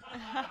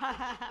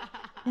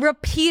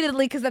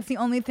 Repeatedly, because that's the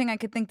only thing I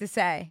could think to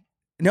say.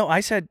 No, I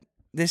said,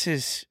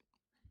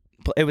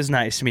 it was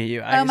nice to meet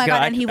you. Oh my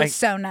God, and he was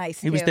so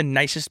nice. He was the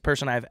nicest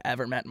person I've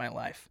ever met in my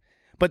life.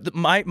 But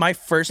my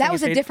first thing that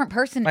was a different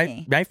person to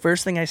me. My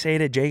first thing I say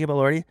to Jacob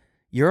Elordi,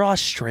 you're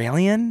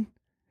Australian?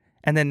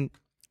 And then,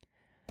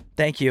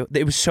 thank you.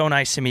 It was so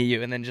nice to meet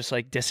you. And then just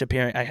like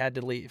disappearing, I had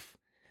to leave.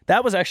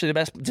 That was actually the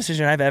best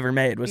decision I've ever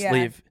made, was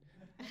leave.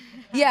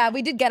 Yeah,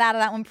 we did get out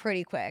of that one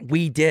pretty quick.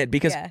 We did,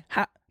 because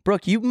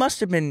Brooke, you must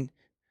have been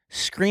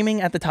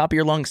screaming at the top of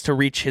your lungs to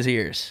reach his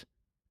ears.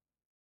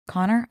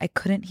 Connor, I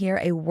couldn't hear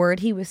a word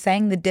he was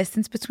saying. The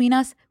distance between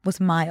us was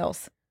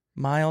miles.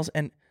 Miles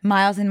and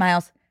miles and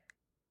miles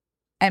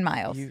and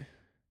miles.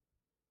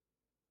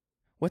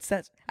 What's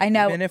that? I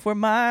know. Even if we're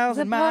miles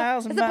and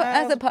miles and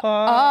miles apart.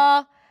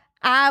 All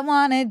I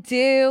want to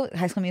do.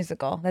 High School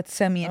Musical. That's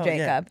so me and Jacob.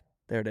 Yeah.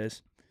 There it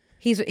is.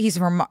 He's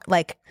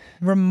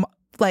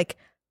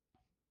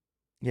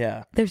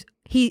yeah. There's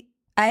he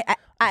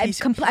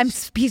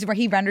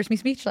renders me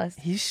speechless.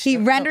 He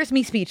renders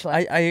me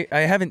speechless.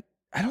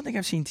 I don't think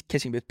I've seen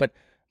Kissing Booth, but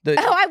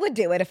I would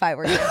do it if I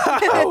were you.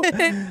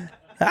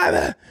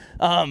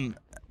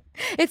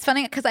 It's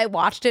funny because I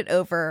watched it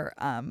over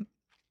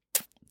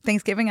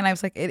Thanksgiving, and I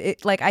was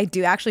like, I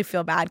do actually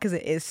feel bad because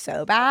it is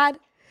so bad,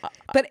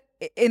 but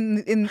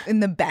in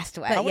the best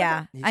way. But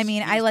yeah, I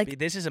mean,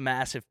 this is a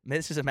massive man.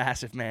 This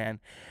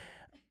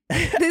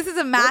is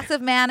a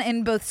massive man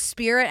in both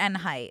spirit and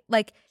height.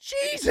 Like,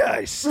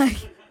 Jesus.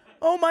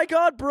 Oh my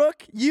God,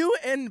 Brooke, you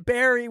and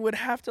Barry would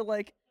have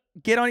to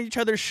get on each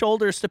other's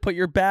shoulders to put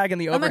your bag in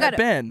the overhead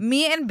bin.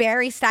 Me and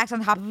Barry stacked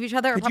on top of each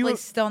other are probably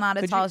still not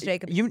as tall as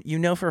Jacob. You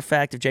know for a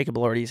fact if Jacob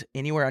Elordi's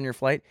anywhere on your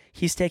flight,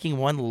 he's taking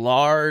one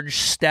large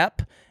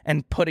step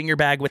and putting your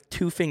bag with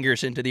 2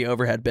 fingers into the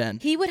overhead bin.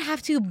 He would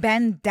have to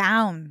bend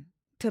down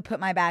to put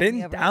my bag in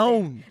the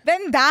overhead bin.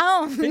 Bend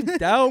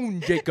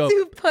down, Jacob.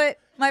 To put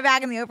my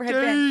bag in the overhead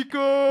bin.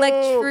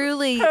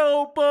 Truly.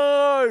 Help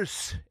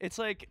us. It's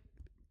like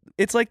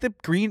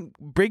the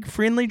big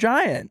friendly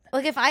giant.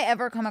 If I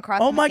ever come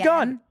across him again,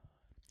 God.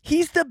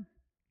 He's the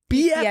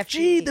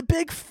BFG, the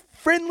big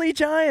friendly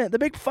giant, the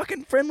big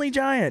fucking friendly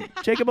giant,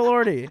 Jacob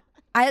Elordi.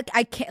 I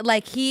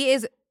can't, he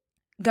is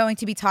going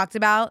to be talked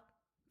about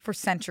for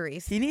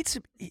centuries.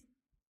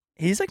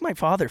 He's like my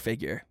father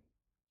figure.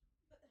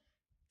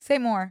 Say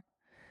more.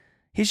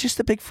 He's just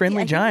a big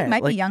friendly giant. He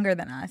might be younger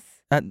than us.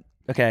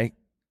 Okay.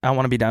 I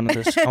want to be done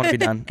with this. I want to be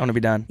done. I want to be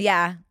done.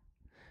 Yeah.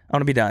 I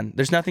want to be done.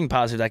 There's nothing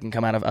positive that can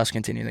come out of us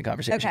continuing the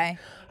conversation. Okay.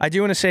 I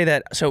do want to say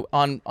that, so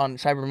on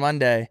Cyber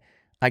Monday,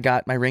 I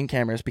got my Ring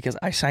cameras because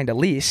I signed a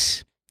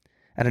lease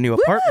at a new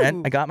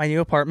apartment. I got my new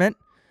apartment.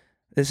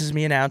 This is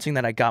me announcing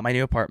that I got my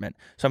new apartment.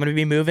 So I'm going to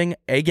be moving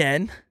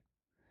again.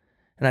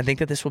 And I think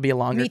that this will be a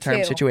longer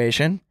term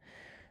situation.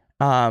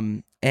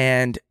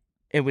 And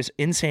it was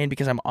insane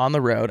because I'm on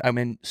the road. I'm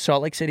in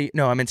Salt Lake City.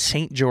 No, I'm in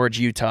St. George,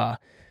 Utah,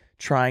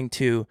 trying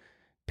to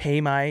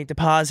pay my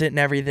deposit and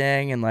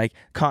everything, and like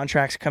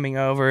contracts coming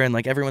over, and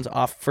like everyone's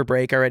off for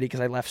break already because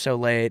I left so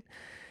late.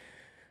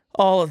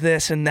 All of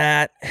this and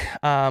that.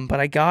 But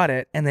I got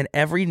it. And then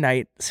every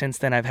night since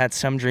then, I've had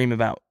some dream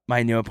about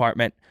my new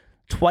apartment.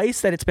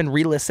 Twice that it's been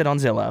relisted on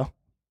Zillow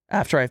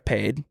after I've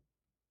paid.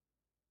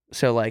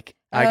 So like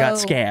I got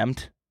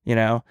scammed, you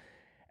know?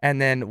 And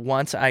then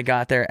once I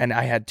got there and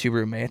I had 2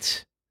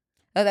 roommates.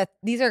 Oh,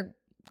 these are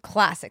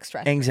classic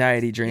stress.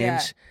 Anxiety dreams.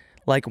 Yeah.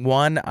 Like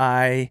one,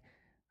 I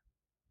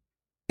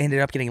ended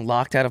up getting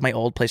locked out of my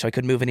old place, so I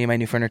couldn't move any of my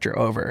new furniture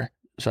over.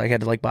 So I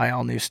had to like buy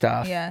all new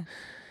stuff. Yeah.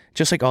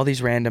 Just like all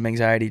these random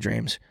anxiety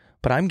dreams.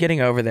 But I'm getting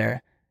over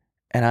there,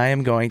 and I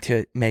am going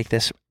to make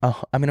this. I'm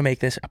going to make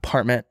this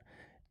apartment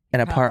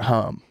an apart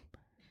home.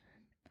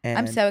 And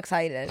I'm so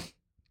excited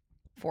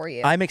for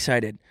you. I'm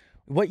excited.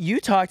 What you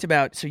talked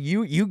about. So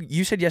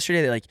you said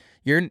yesterday that like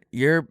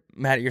you're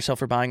mad at yourself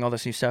for buying all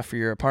this new stuff for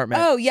your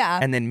apartment. Oh yeah.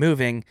 And then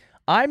moving.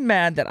 I'm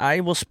mad that I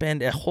will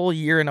spend a whole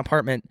year in an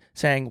apartment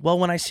saying, well,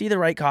 when I see the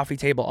right coffee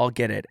table, I'll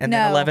get it. And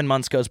then 11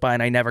 months goes by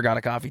and I never got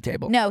a coffee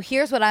table. No,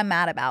 here's what I'm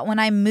mad about. When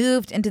I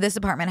moved into this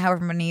apartment,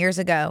 however many years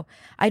ago,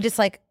 I just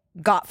like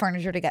got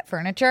furniture to get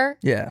furniture.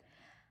 Yeah.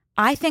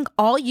 I think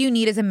all you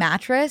need is a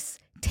mattress.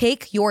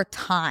 Take your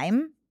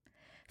time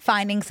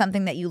finding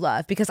something that you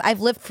love, because I've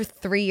lived for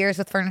 3 years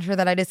with furniture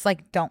that I just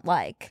like don't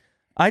like.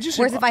 Whereas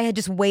if I had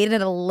just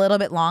waited a little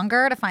bit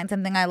longer to find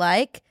something I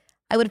like,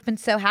 I would have been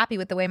so happy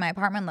with the way my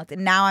apartment looked.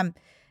 And now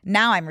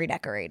I'm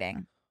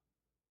redecorating.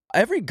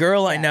 Every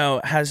girl I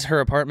know has her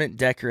apartment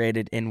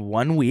decorated in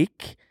 1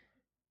 week,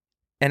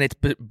 and it's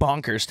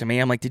bonkers to me.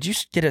 I'm like, did you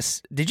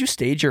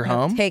stage your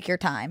home? Take your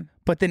time.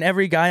 But then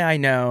every guy I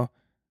know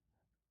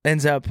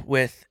ends up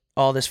with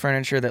all this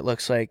furniture that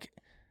looks like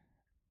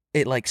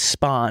it like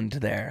spawned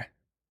there.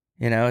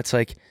 You know, it's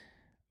like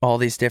all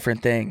these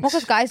different things. Well,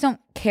 because guys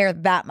don't care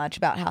that much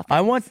about how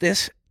I want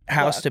this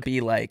house to be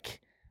like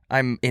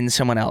I'm in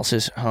someone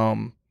else's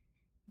home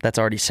that's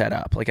already set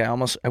up. Like I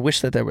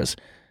wish that there was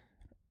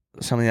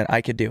something that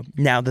I could do.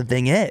 Now the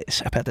thing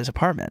is about this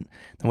apartment,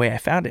 the way I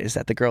found it is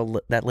that the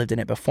girl that lived in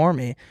it before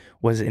me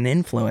was an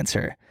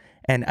influencer.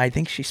 And I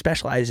think she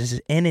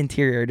specializes in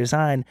interior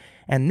design.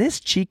 And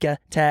this chica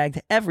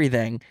tagged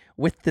everything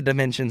with the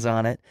dimensions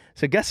on it.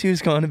 So guess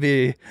who's going to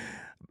be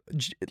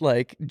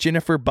like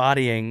Jennifer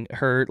bodying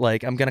her?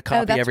 Like I'm going to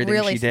copy everything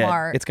really she did.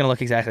 smart. It's going to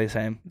look exactly the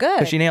same. Good.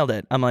 But she nailed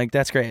it. I'm like,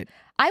 that's great.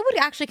 I would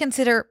actually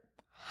consider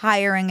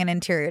hiring an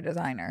interior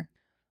designer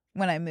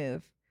when I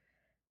move.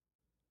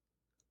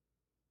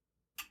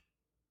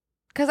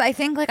 Because I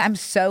think like I'm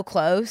so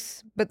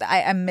close, but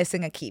I'm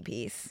missing a key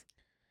piece.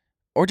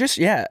 Or just,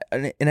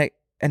 an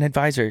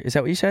advisor. Is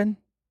that what you said?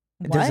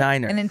 A What?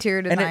 designer. An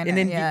interior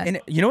designer, yeah. And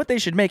you know what they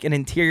should make? An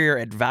interior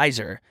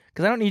advisor.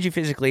 Because I don't need you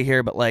physically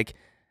here, but like,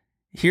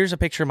 here's a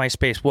picture of my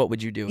space. What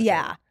would you do with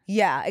it?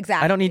 Yeah,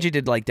 exactly. I don't need you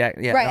to like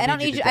that. Yeah, right. I don't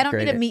need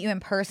to meet you in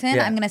person.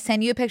 Yeah. I'm going to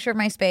send you a picture of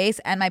my space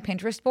and my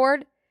Pinterest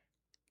board.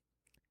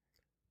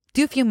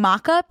 Do a few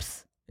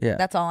mock-ups. Yeah.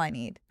 That's all I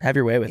need. Have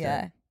your way with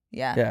it.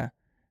 Yeah. Yeah.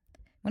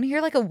 Want to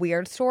hear like a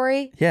weird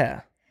story?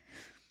 Yeah.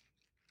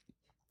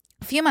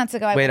 A few months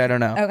ago, I don't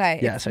know. Okay.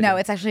 Yes.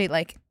 It's actually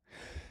like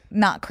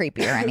not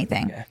creepy or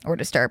anything or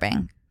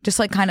disturbing. Just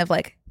like kind of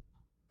like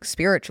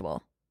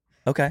spiritual.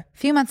 Okay. A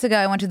few months ago,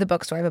 I went to the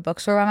bookstore. I have a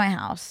bookstore by my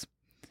house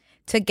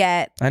to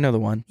get. I know the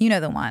one. You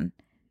know the one.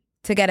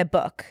 To get a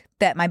book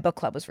that my book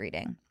club was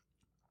reading.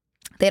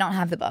 They don't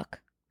have the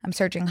book. I'm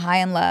searching high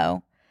and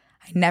low.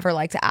 I never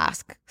like to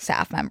ask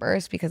staff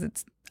members because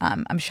it's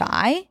I'm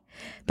shy,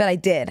 but I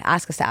did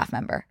ask a staff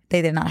member.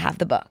 They did not have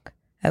the book.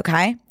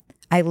 Okay.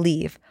 I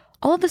leave.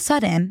 All of a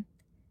sudden,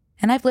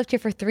 and I've lived here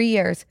for 3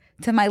 years,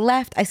 to my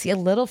left, I see a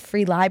little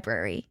free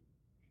library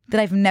that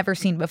I've never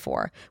seen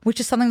before,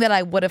 which is something that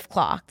I would have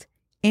clocked.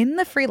 In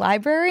the free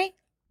library,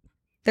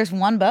 there's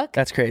one book.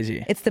 That's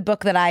crazy. It's the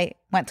book that I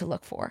went to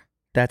look for.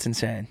 That's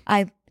insane.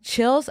 I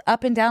chills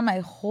up and down my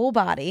whole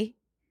body.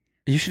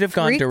 You should have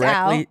gone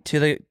directly to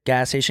the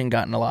gas station,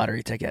 gotten a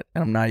lottery ticket.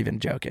 And I'm not even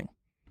joking.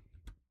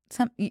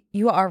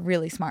 You are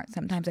really smart.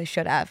 Sometimes I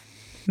should have.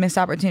 Missed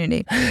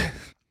opportunity.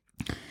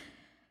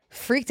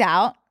 Freaked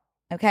out.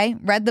 Okay.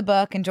 Read the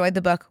book, enjoyed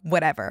the book,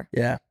 whatever.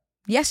 Yeah.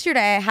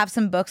 Yesterday, I have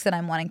some books that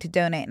I'm wanting to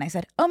donate. And I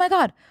said, oh my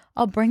God,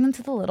 I'll bring them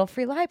to the little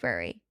free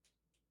library.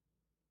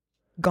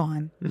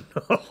 Gone.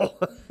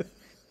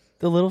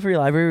 The little free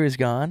library is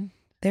gone?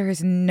 There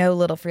is no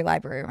little free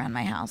library around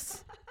my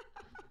house.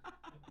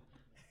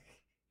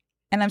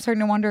 And I'm starting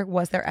to wonder,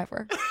 was there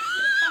ever?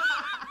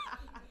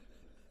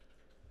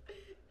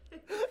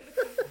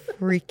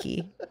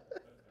 Freaky.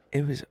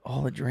 It was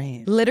all a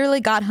dream. Literally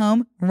got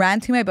home, ran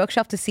to my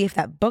bookshelf to see if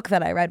that book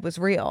that I read was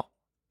real.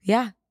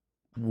 Yeah.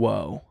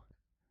 Whoa.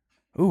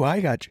 Ooh, I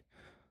got you.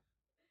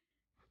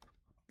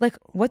 Like,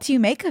 what do you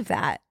make of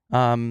that?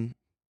 I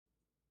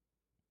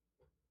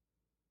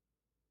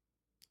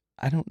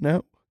don't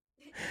know.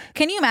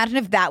 Can you imagine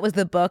if that was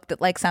the book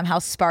that like somehow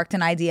sparked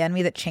an idea in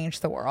me that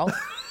changed the world?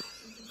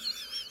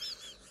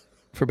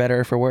 For better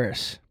or for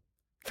worse?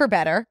 For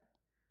better.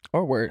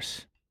 Or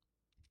worse.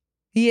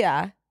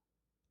 Yeah.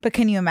 But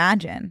can you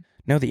imagine?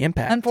 No, the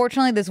impact.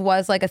 Unfortunately, this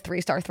was like a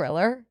 3-star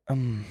thriller.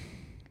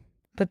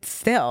 But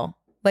still,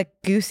 like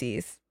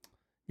Goosey's.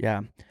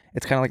 Yeah.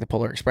 It's kind of like the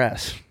Polar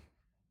Express.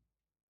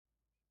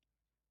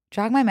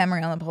 Jog my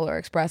memory on the Polar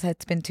Express.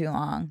 It's been too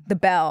long. The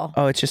Bell.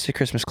 Oh, it's just a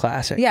Christmas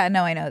classic. Yeah,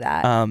 no, I know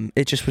that.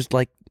 It just was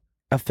like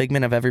a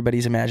figment of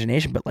everybody's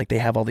imagination, but like they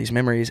have all these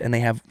memories and they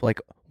have like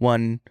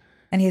one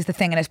and he has the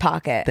thing in his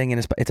pocket. thing in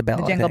his, it's a bell.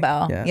 The I jingle think.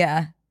 bell.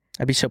 Yeah.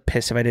 I'd be so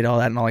pissed if I did all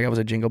that and all I got was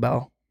a jingle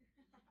bell.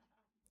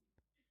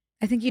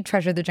 I think you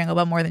treasure the jingle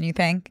bell more than you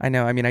think. I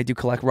know. I mean, I do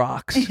collect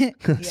rocks.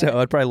 So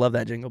I'd probably love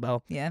that jingle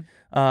bell. Yeah.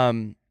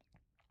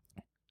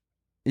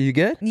 You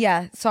good?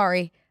 Yeah,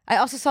 sorry. I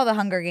also saw The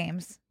Hunger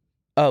Games.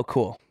 Oh,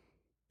 cool.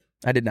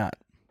 I did not.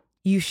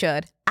 You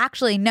should.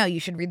 Actually, no, you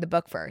should read the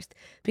book first.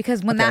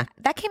 Because when that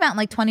came out in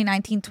like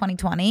 2019,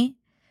 2020,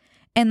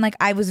 and like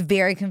I was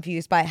very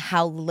confused by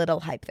how little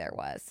hype there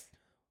was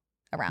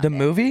around the it.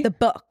 movie? The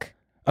book.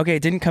 Okay,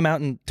 it didn't come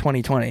out in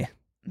 2020.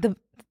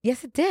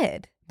 Yes, it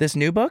did. This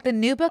new book? The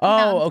new book came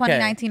out in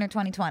 2019 or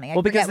 2020.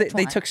 Well, because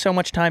they took so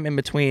much time in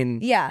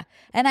between. Yeah.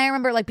 And I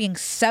remember like being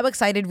so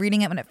excited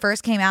reading it when it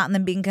first came out and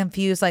then being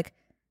confused like,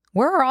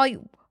 where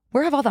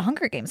have all the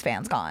Hunger Games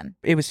fans gone?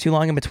 It was too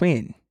long in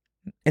between.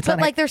 It's but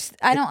not, like there's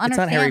I don't it's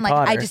not Harry understand like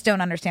Potter. I just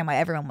don't understand why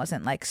everyone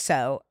wasn't like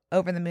so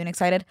over the moon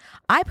excited.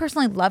 I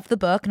personally loved the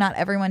book, not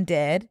everyone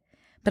did,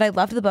 but I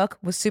loved the book,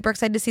 was super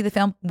excited to see the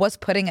film, was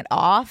putting it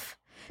off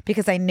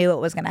because I knew it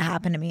was going to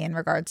happen to me in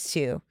regards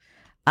to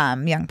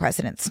young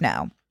President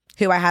Snow,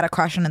 who I had a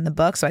crush on in the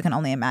book, so I can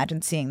only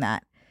imagine seeing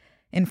that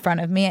in front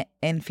of me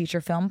in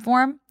feature film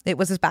form. It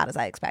was as bad as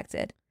I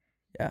expected.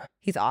 Yeah.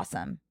 He's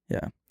awesome.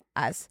 Yeah.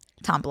 As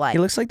Tom Blythe. He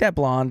looks like that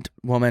blonde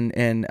woman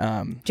in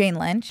Jane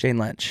Lynch. Jane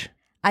Lynch.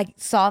 I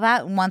saw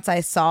that once I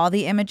saw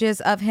the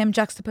images of him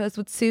juxtaposed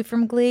with Sue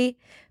from Glee,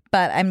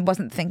 but I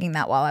wasn't thinking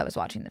that while I was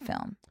watching the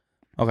film.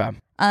 Okay.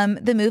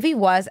 The movie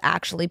was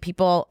actually,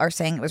 people are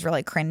saying it was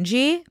really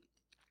cringy.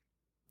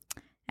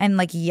 And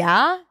like,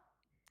 yeah,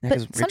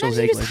 but sometimes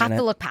you just have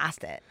to look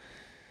past it.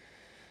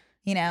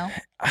 You know?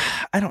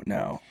 I don't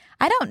know.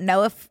 I don't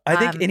know if I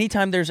think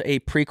anytime there's a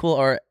prequel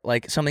or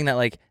like something that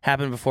like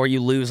happened before,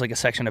 you lose like a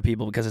section of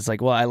people because it's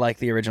like, well, I like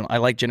the original. I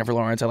like Jennifer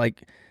Lawrence. I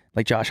like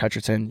Josh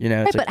Hutcherson. You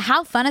know, right, but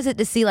how fun is it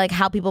to see like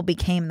how people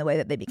became the way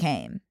that they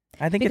became?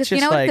 I think because it's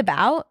just you know like, what it's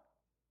about.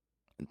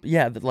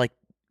 Yeah, like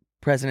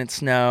President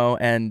Snow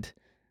and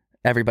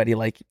everybody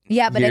like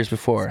but years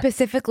before.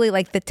 Specifically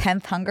like the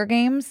 10th Hunger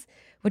Games,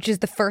 which is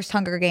the first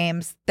Hunger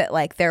Games that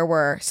like there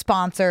were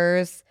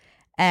sponsors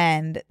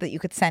and that you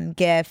could send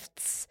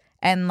gifts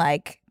and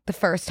like the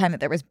first time that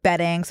there was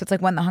betting. So it's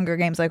like when the Hunger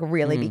Games like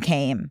really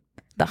became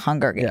the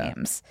Hunger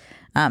Games.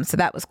 So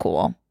that was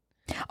cool.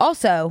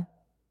 Also,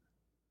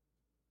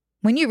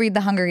 when you read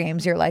the Hunger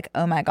Games, you're like,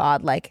 oh my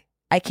God, like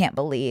I can't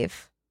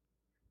believe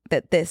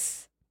that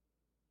this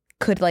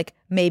could like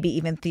maybe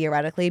even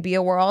theoretically be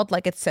a world.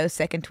 Like it's so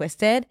sick and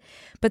twisted.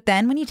 But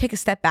then when you take a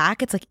step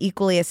back, it's like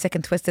equally as sick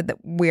and twisted that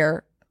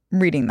we're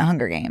reading the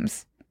Hunger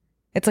Games.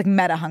 It's like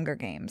meta Hunger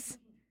Games.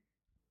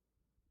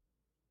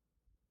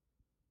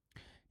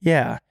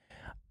 Yeah.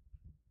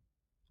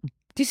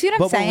 Do you see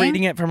what I'm saying? But we're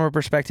reading it from a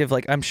perspective,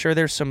 like I'm sure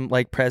there's some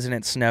like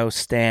President Snow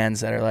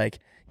stands that are like,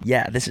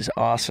 yeah, this is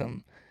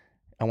awesome.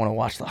 I want to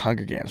watch the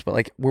Hunger Games. But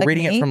like we're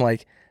reading it from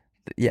like,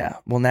 yeah,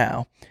 well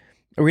now.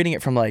 We're reading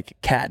it from like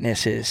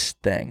Katniss's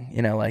thing,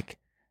 you know, like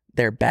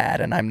they're bad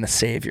and I'm the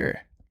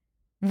savior.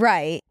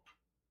 Right.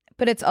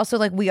 But it's also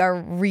like we are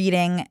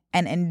reading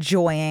and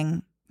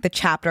enjoying the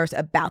chapters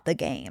about the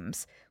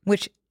games,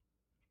 which,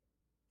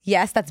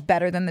 yes, that's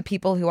better than the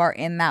people who are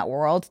in that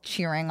world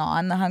cheering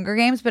on the Hunger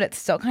Games, but it's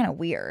still kind of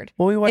weird.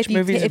 Well, we watch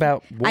movies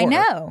about war. I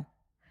know.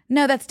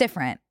 No, that's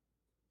different,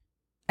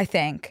 I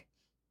think.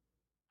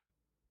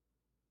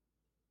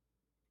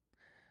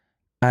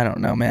 I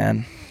don't know,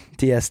 man.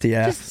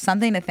 DSDF. Just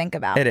something to think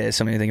about. It is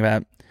something to think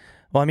about.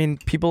 Well, I mean,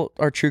 people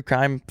are true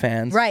crime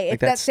fans. Right. Like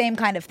it's that same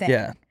kind of thing.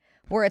 Yeah.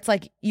 Where it's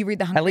like you read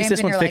the Hunger Games. At least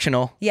this one's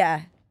fictional. Like,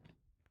 yeah.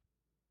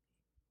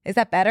 Is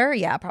that better?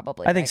 Yeah,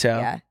 probably. I think so.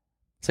 Yeah.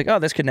 It's like, oh,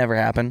 this could never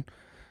happen.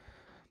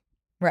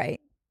 Right.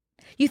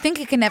 You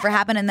think it can never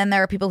happen, and then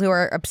there are people who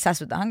are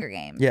obsessed with the Hunger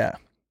Games. Yeah.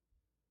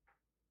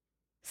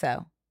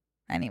 So,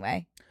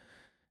 anyway.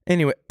 Are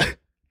you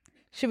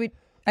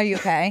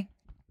okay?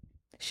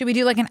 Should we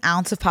do like an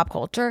ounce of pop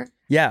culture?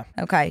 Yeah.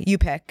 Okay, you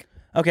pick.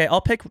 Okay,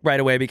 I'll pick right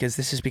away because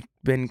this has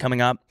been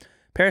coming up.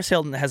 Paris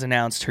Hilton has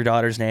announced her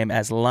daughter's name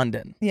as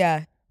London.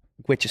 Yeah.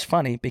 which is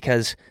funny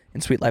because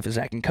in Sweet Life of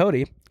Zack and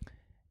Cody,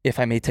 if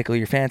I may tickle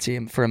your fancy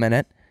for a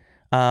minute,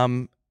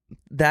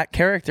 that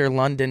character,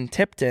 London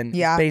Tipton,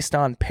 is based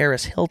on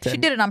Paris Hilton. She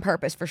did it on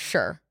purpose, for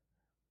sure.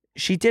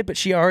 She did, but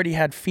she already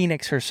had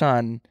Phoenix, her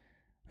son,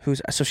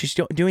 so she's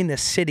still doing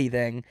this city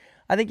thing.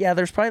 I think,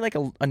 there's probably like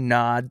a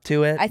nod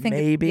to it. I think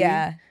maybe.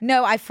 Yeah.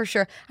 No, for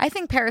sure. I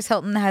think Paris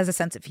Hilton has a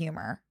sense of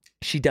humor.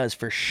 She does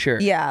for sure.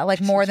 Yeah, like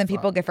She more seems than fun.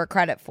 people give her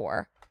credit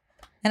for.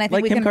 And I think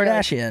Like we Kim can really-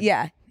 Kardashian.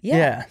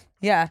 Yeah.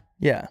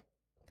 Yeah.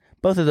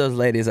 Both of those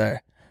ladies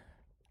are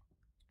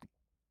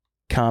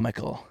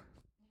comical.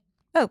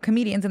 Oh,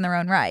 comedians in their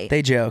own right.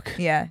 They joke.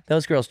 Yeah.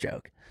 Those girls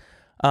joke.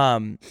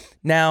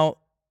 Now,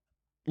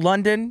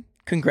 London,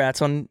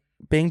 congrats on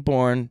being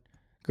born,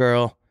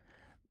 girl.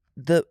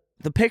 The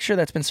picture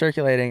that's been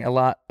circulating a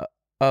lot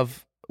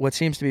of what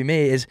seems to be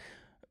me is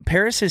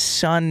Paris's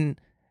son,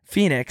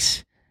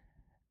 Phoenix,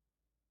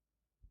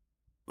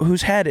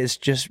 whose head is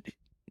just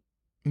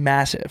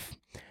massive.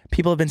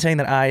 People have been saying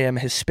that I am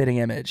his spitting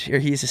image, or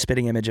he's a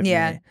spitting image of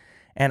me.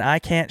 And I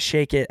can't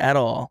shake it at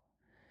all.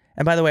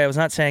 And by the way, I was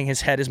not saying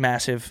his head is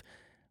massive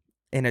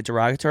in a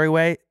derogatory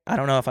way. I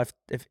don't know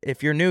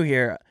if you're new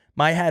here,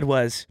 my head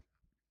was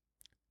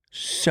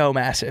so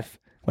massive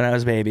when I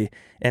was a baby,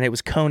 and it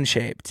was cone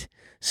shaped.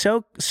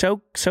 So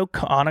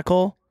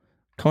conical.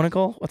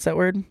 What's that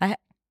word?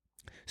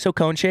 So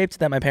cone shaped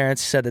that my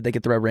parents said that they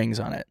could throw rings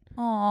on it.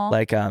 Aww.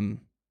 Like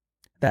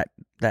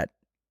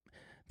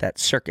that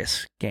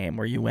circus game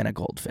where you win a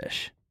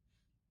goldfish.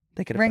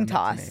 They could have Ring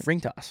done that to me. toss. Ring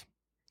toss.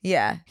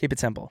 Yeah. Keep it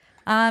simple.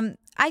 I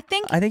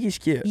think he's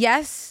cute.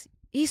 Yes,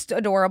 he's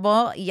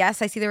adorable.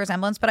 Yes, I see the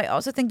resemblance, but I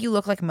also think you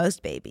look like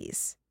most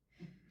babies.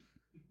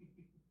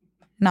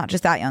 Not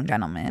just that young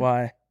gentleman.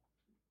 Why?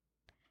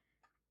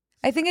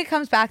 I think it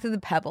comes back to the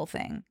pebble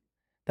thing.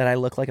 That I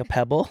look like a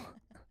pebble?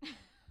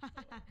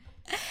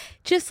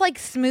 Just like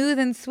smooth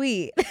and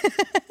sweet.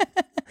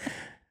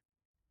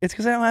 It's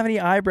because I don't have any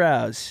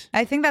eyebrows.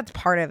 I think that's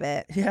part of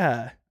it.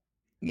 Yeah.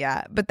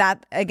 Yeah, but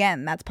that,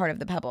 again, that's part of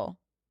the pebble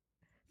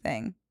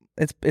thing.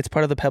 It's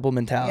part of the pebble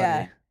mentality.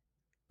 Yeah.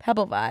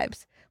 Pebble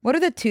vibes. What are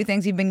the two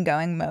things you've been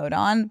going mode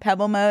on?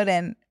 Pebble mode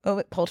and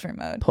poultry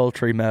mode.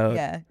 Poultry mode.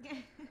 Yeah.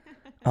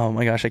 Oh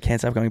my gosh, I can't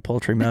stop going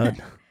poultry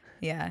mode.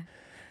 Yeah.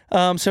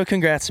 So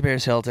congrats to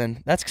Paris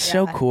Hilton. That's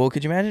so cool.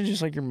 Could you imagine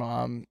just like your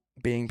mom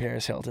being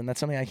Paris Hilton? That's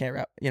something I can't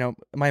wrap.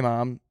 My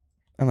mom,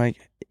 I'm like,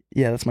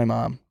 yeah, that's my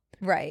mom.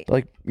 Right. But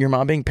like your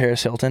mom being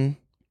Paris Hilton.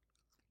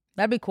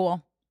 That'd be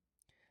cool.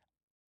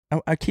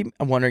 I keep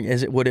wondering,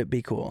 would it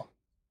be cool?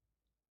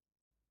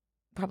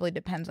 Probably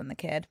depends on the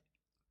kid.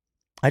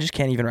 I just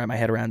can't even wrap my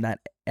head around that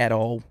at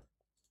all.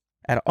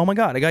 Oh my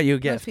God, I got you a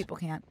gift. Most people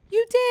can't.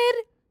 You did?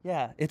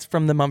 Yeah, it's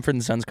from the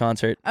Mumford & Sons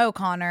concert. Oh,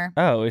 Connor.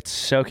 Oh, it's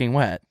soaking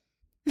wet.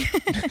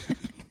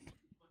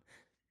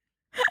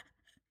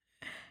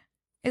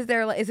 Is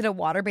it a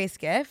water-based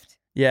gift?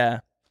 Yeah,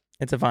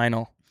 it's a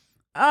vinyl.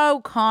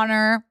 Oh,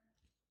 Connor.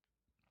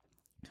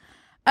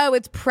 Oh,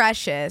 it's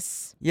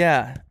precious.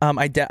 Yeah,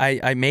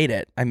 I made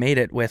it. I made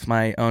it with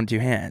my own two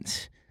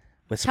hands.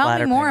 With Tell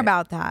splatter me more paint.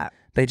 about that.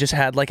 They just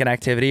had like an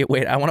activity.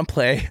 Wait, I want to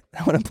play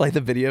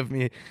the video of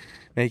me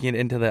making it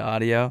into the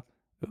audio.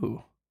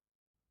 Ooh.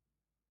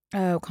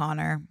 Oh,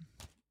 Connor.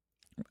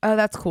 Oh,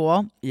 that's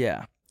cool.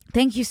 Yeah.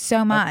 Thank you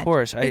so much. Of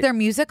course. Is there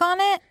music on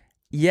it?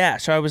 Yeah.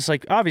 So I was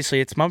like, obviously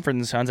it's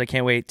Mumford & Sons. I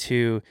can't wait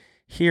to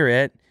hear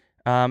it.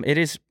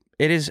 It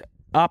is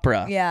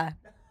opera. Yeah.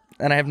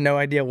 And I have no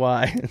idea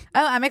why.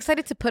 Oh, I'm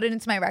excited to put it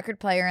into my record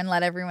player and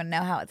let everyone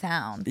know how it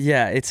sounds.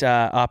 Yeah, it's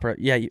opera.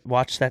 Yeah,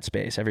 watch that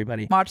space,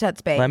 everybody. Watch that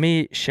space. Let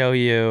me show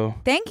you.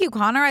 Thank you,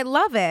 Connor. I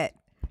love it.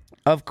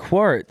 Of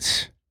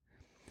course.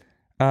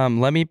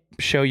 Let me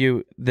show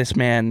you this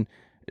man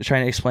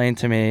trying to explain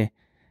to me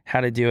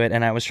how to do it,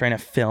 and I was trying to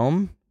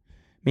film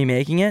me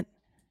making it.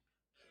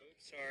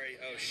 Sorry.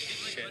 Oh,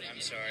 shit.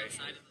 I'm sorry.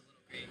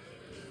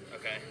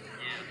 Okay.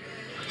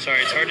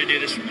 Sorry, it's hard to do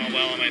this on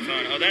my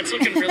phone. Oh, that's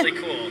looking really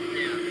cool.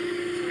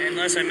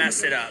 Unless I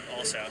messed it up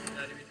also.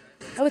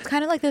 Oh, it's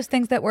kind of like those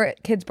things that were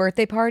at kids'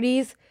 birthday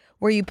parties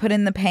where you put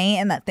in the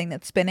paint and that thing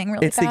that's spinning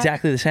really It's fast.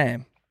 exactly the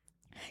same.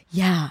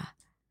 Yeah.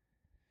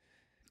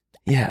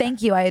 Yeah.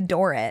 Thank you. I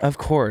adore it. Of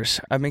course.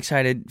 I'm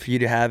excited for you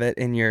to have it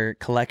in your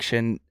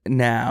collection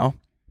now.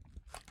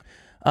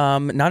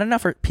 Not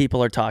enough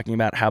people are talking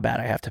about how bad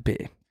I have to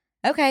pee.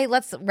 Okay,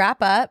 let's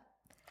wrap up.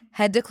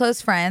 Head to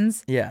close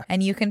friends. Yeah.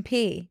 And you can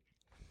pee.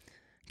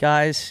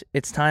 Guys,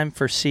 it's time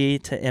for C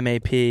to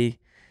MAP.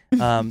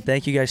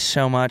 Thank you guys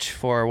so much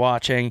for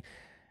watching.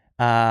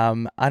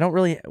 I don't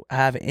really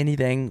have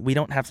anything. We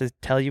don't have to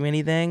tell you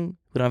anything.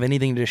 We don't have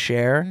anything to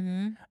share.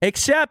 Mm-hmm.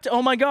 Except,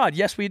 oh my God,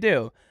 yes we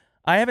do.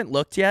 I haven't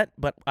looked yet,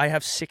 but I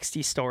have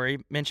 60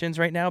 story mentions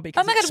right now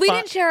because Oh my God, we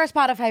didn't share our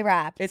Spotify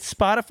Wrapped. It's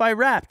Spotify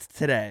Wrapped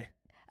today.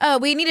 Oh,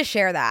 we need to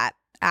share that,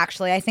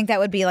 actually. I think that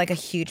would be like a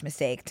huge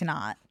mistake to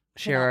not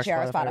Share our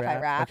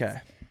Spotify Wrapped. Okay.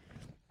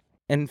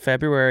 In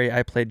February,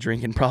 I played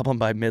Drinking Problem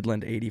by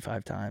Midland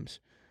 85 times.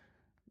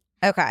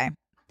 Okay.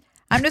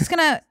 I'm just going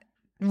to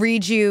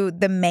read you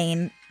the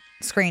main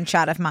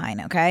screenshot of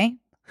mine, okay?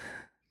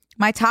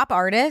 My top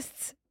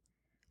artists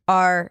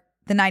are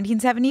the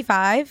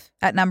 1975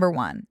 at number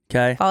 1.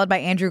 Okay. Followed by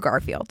Andrew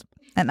Garfield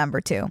at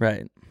number 2.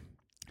 Right.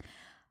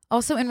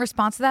 Also, in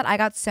response to that, I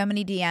got so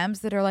many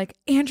DMs that are like,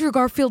 Andrew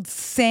Garfield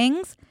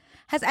sings?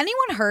 Has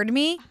anyone heard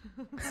me?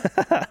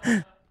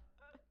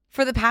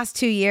 For the past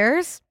 2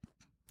 years,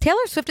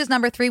 Taylor Swift is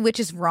number 3, which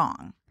is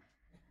wrong.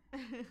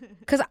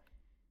 Because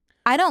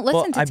I don't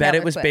listen to Taylor I bet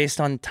it was Swift. based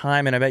on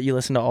time, and I bet you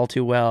listened to All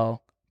Too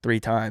Well 3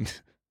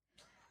 times.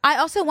 I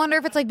also wonder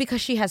if it's like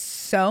because she has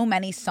so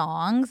many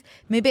songs,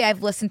 maybe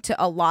I've listened to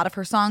a lot of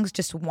her songs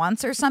just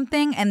once or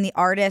something, and the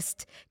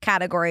artist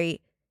category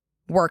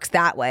works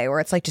that way, where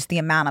it's like just the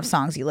amount of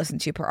songs you listen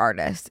to per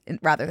artist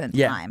rather than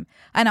time.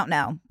 I don't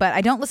know, but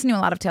I don't listen to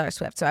a lot of Taylor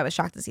Swift, so I was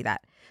shocked to see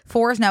that.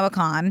 4 is Noah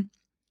Kahan,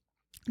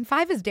 and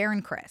 5 is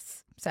Darren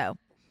Criss. So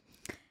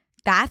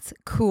that's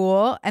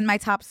cool. And my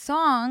top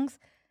songs,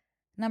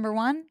 number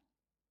 1,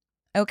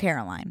 Oh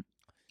Caroline.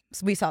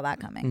 So we saw that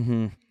coming.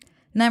 Mm-hmm.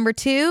 Number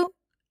 2,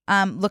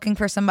 Looking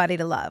for Somebody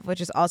to Love,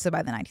 which is also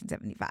by the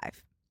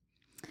 1975.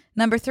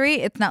 Number 3,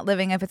 It's Not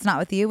Living If It's Not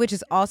With You, which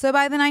is also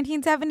by the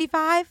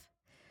 1975.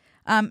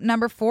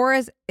 Number 4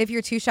 is If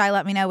You're Too Shy,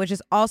 Let Me Know, which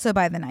is also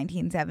by the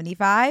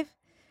 1975.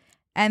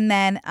 And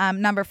then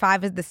number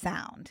 5 is The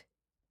Sound,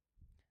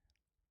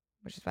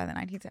 which is by the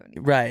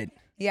 1975. Right.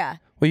 Yeah.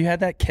 Well, you had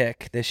that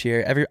kick this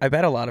year. I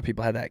bet a lot of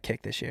people had that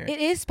kick this year.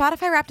 It is.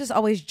 Spotify Wrapped is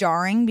always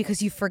jarring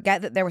because you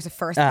forget that there was a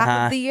first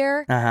half of the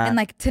year. And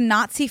like to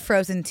not see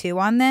Frozen 2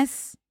 on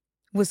this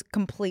was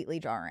completely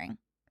jarring.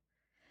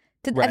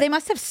 They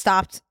must have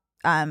stopped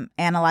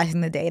analyzing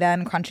the data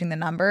and crunching the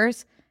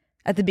numbers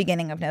at the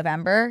beginning of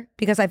November,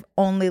 because I've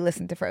only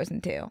listened to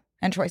Frozen 2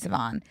 and Troye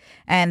Sivan,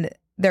 and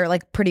they're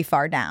like pretty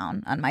far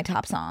down on my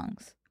top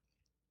songs.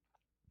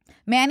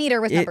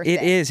 Maneater was number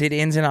 6. It is. It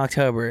ends in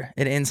October.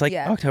 It ends like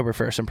October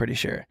 1st, I'm pretty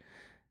sure.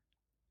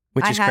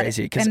 Which is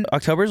crazy, because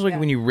October is like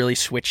when you really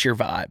switch your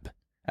vibe,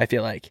 I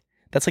feel like.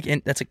 That's like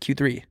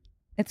Q3.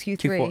 It's Q3.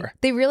 Q4.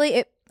 They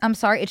really, I'm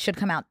sorry, it should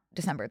come out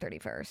December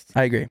 31st.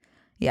 I agree.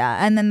 Yeah,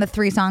 and then the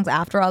 3 songs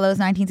after all those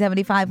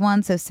 1975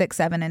 ones, so 6,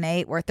 7, and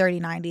 8 were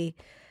 3090,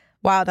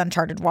 Wild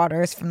Uncharted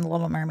Waters from The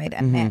Little Mermaid,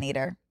 and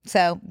Maneater.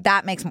 So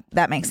that makes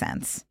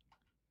sense.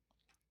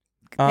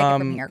 Take it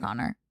from here,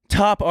 Connor.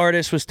 Top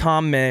artist was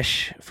Tom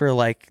Misch for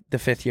like the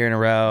 5th year in a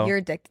row. You're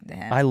addicted to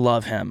him. I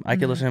love him. I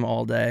could listen to him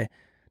all day.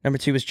 Number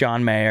 2 was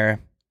John Mayer.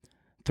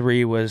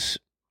 3 was,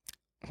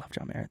 I love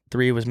John Mayer.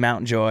 3 was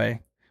Mount Joy,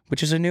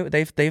 which is a new,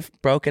 they've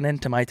broken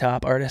into my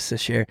top artists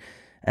this year.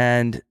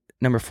 And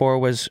number 4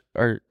 was,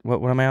 or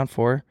what am I on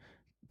 4?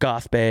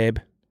 Goth Babe.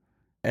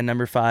 And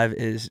number 5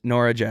 is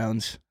Norah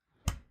Jones.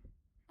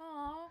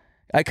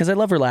 Because I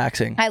love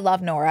relaxing. I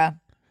love Nora.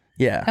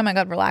 Yeah. Oh my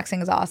God, relaxing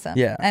is awesome.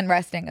 Yeah. And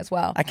resting as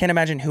well. I can't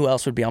imagine who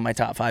else would be on my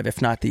top 5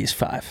 if not these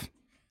 5.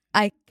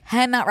 I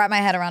cannot wrap my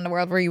head around a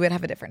world where you would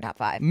have a different top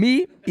 5.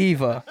 Me,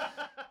 Eva.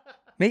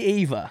 Do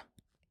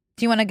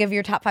you want to give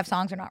your top 5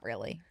 songs or not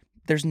really?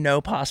 There's no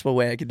possible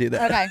way I could do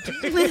that. Okay.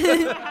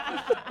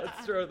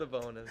 Let's throw the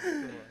bonus.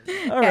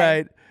 All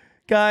right.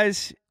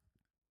 Guys,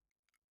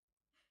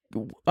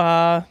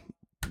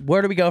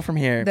 where do we go from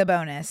here? The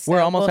bonus.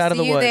 We're almost out of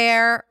the woods. See you woods.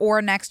 there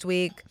or next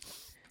week.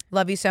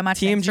 Love you so much.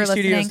 Thanks for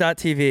listening.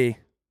 TMGstudios.tv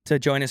to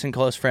join us in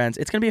Close Friends.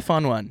 It's going to be a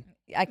fun one.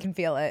 I can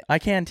feel it. I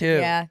can too.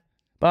 Yeah.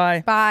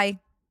 Bye. Bye.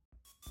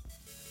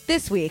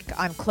 This week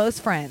on Close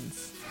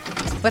Friends.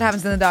 What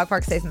happens in the dog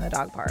park stays in the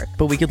dog park.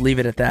 But we could leave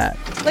it at that.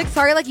 Like,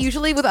 sorry, like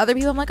usually with other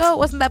people, I'm like, oh, it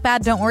wasn't that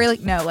bad. Don't worry.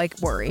 Like, no, like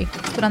worry.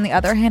 But on the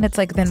other hand, it's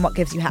like, then what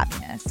gives you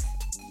happiness?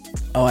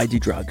 Oh, I do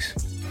drugs.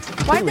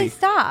 Why'd they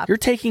stop? You're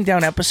taking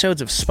down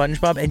episodes of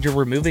SpongeBob and you're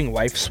removing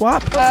Wife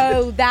Swap?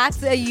 Oh,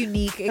 that's a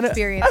unique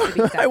experience to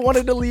be stuck I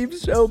wanted to leave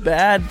so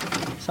bad.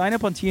 Sign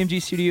up on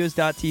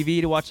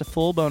TMGstudios.tv to watch the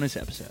full bonus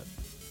episode.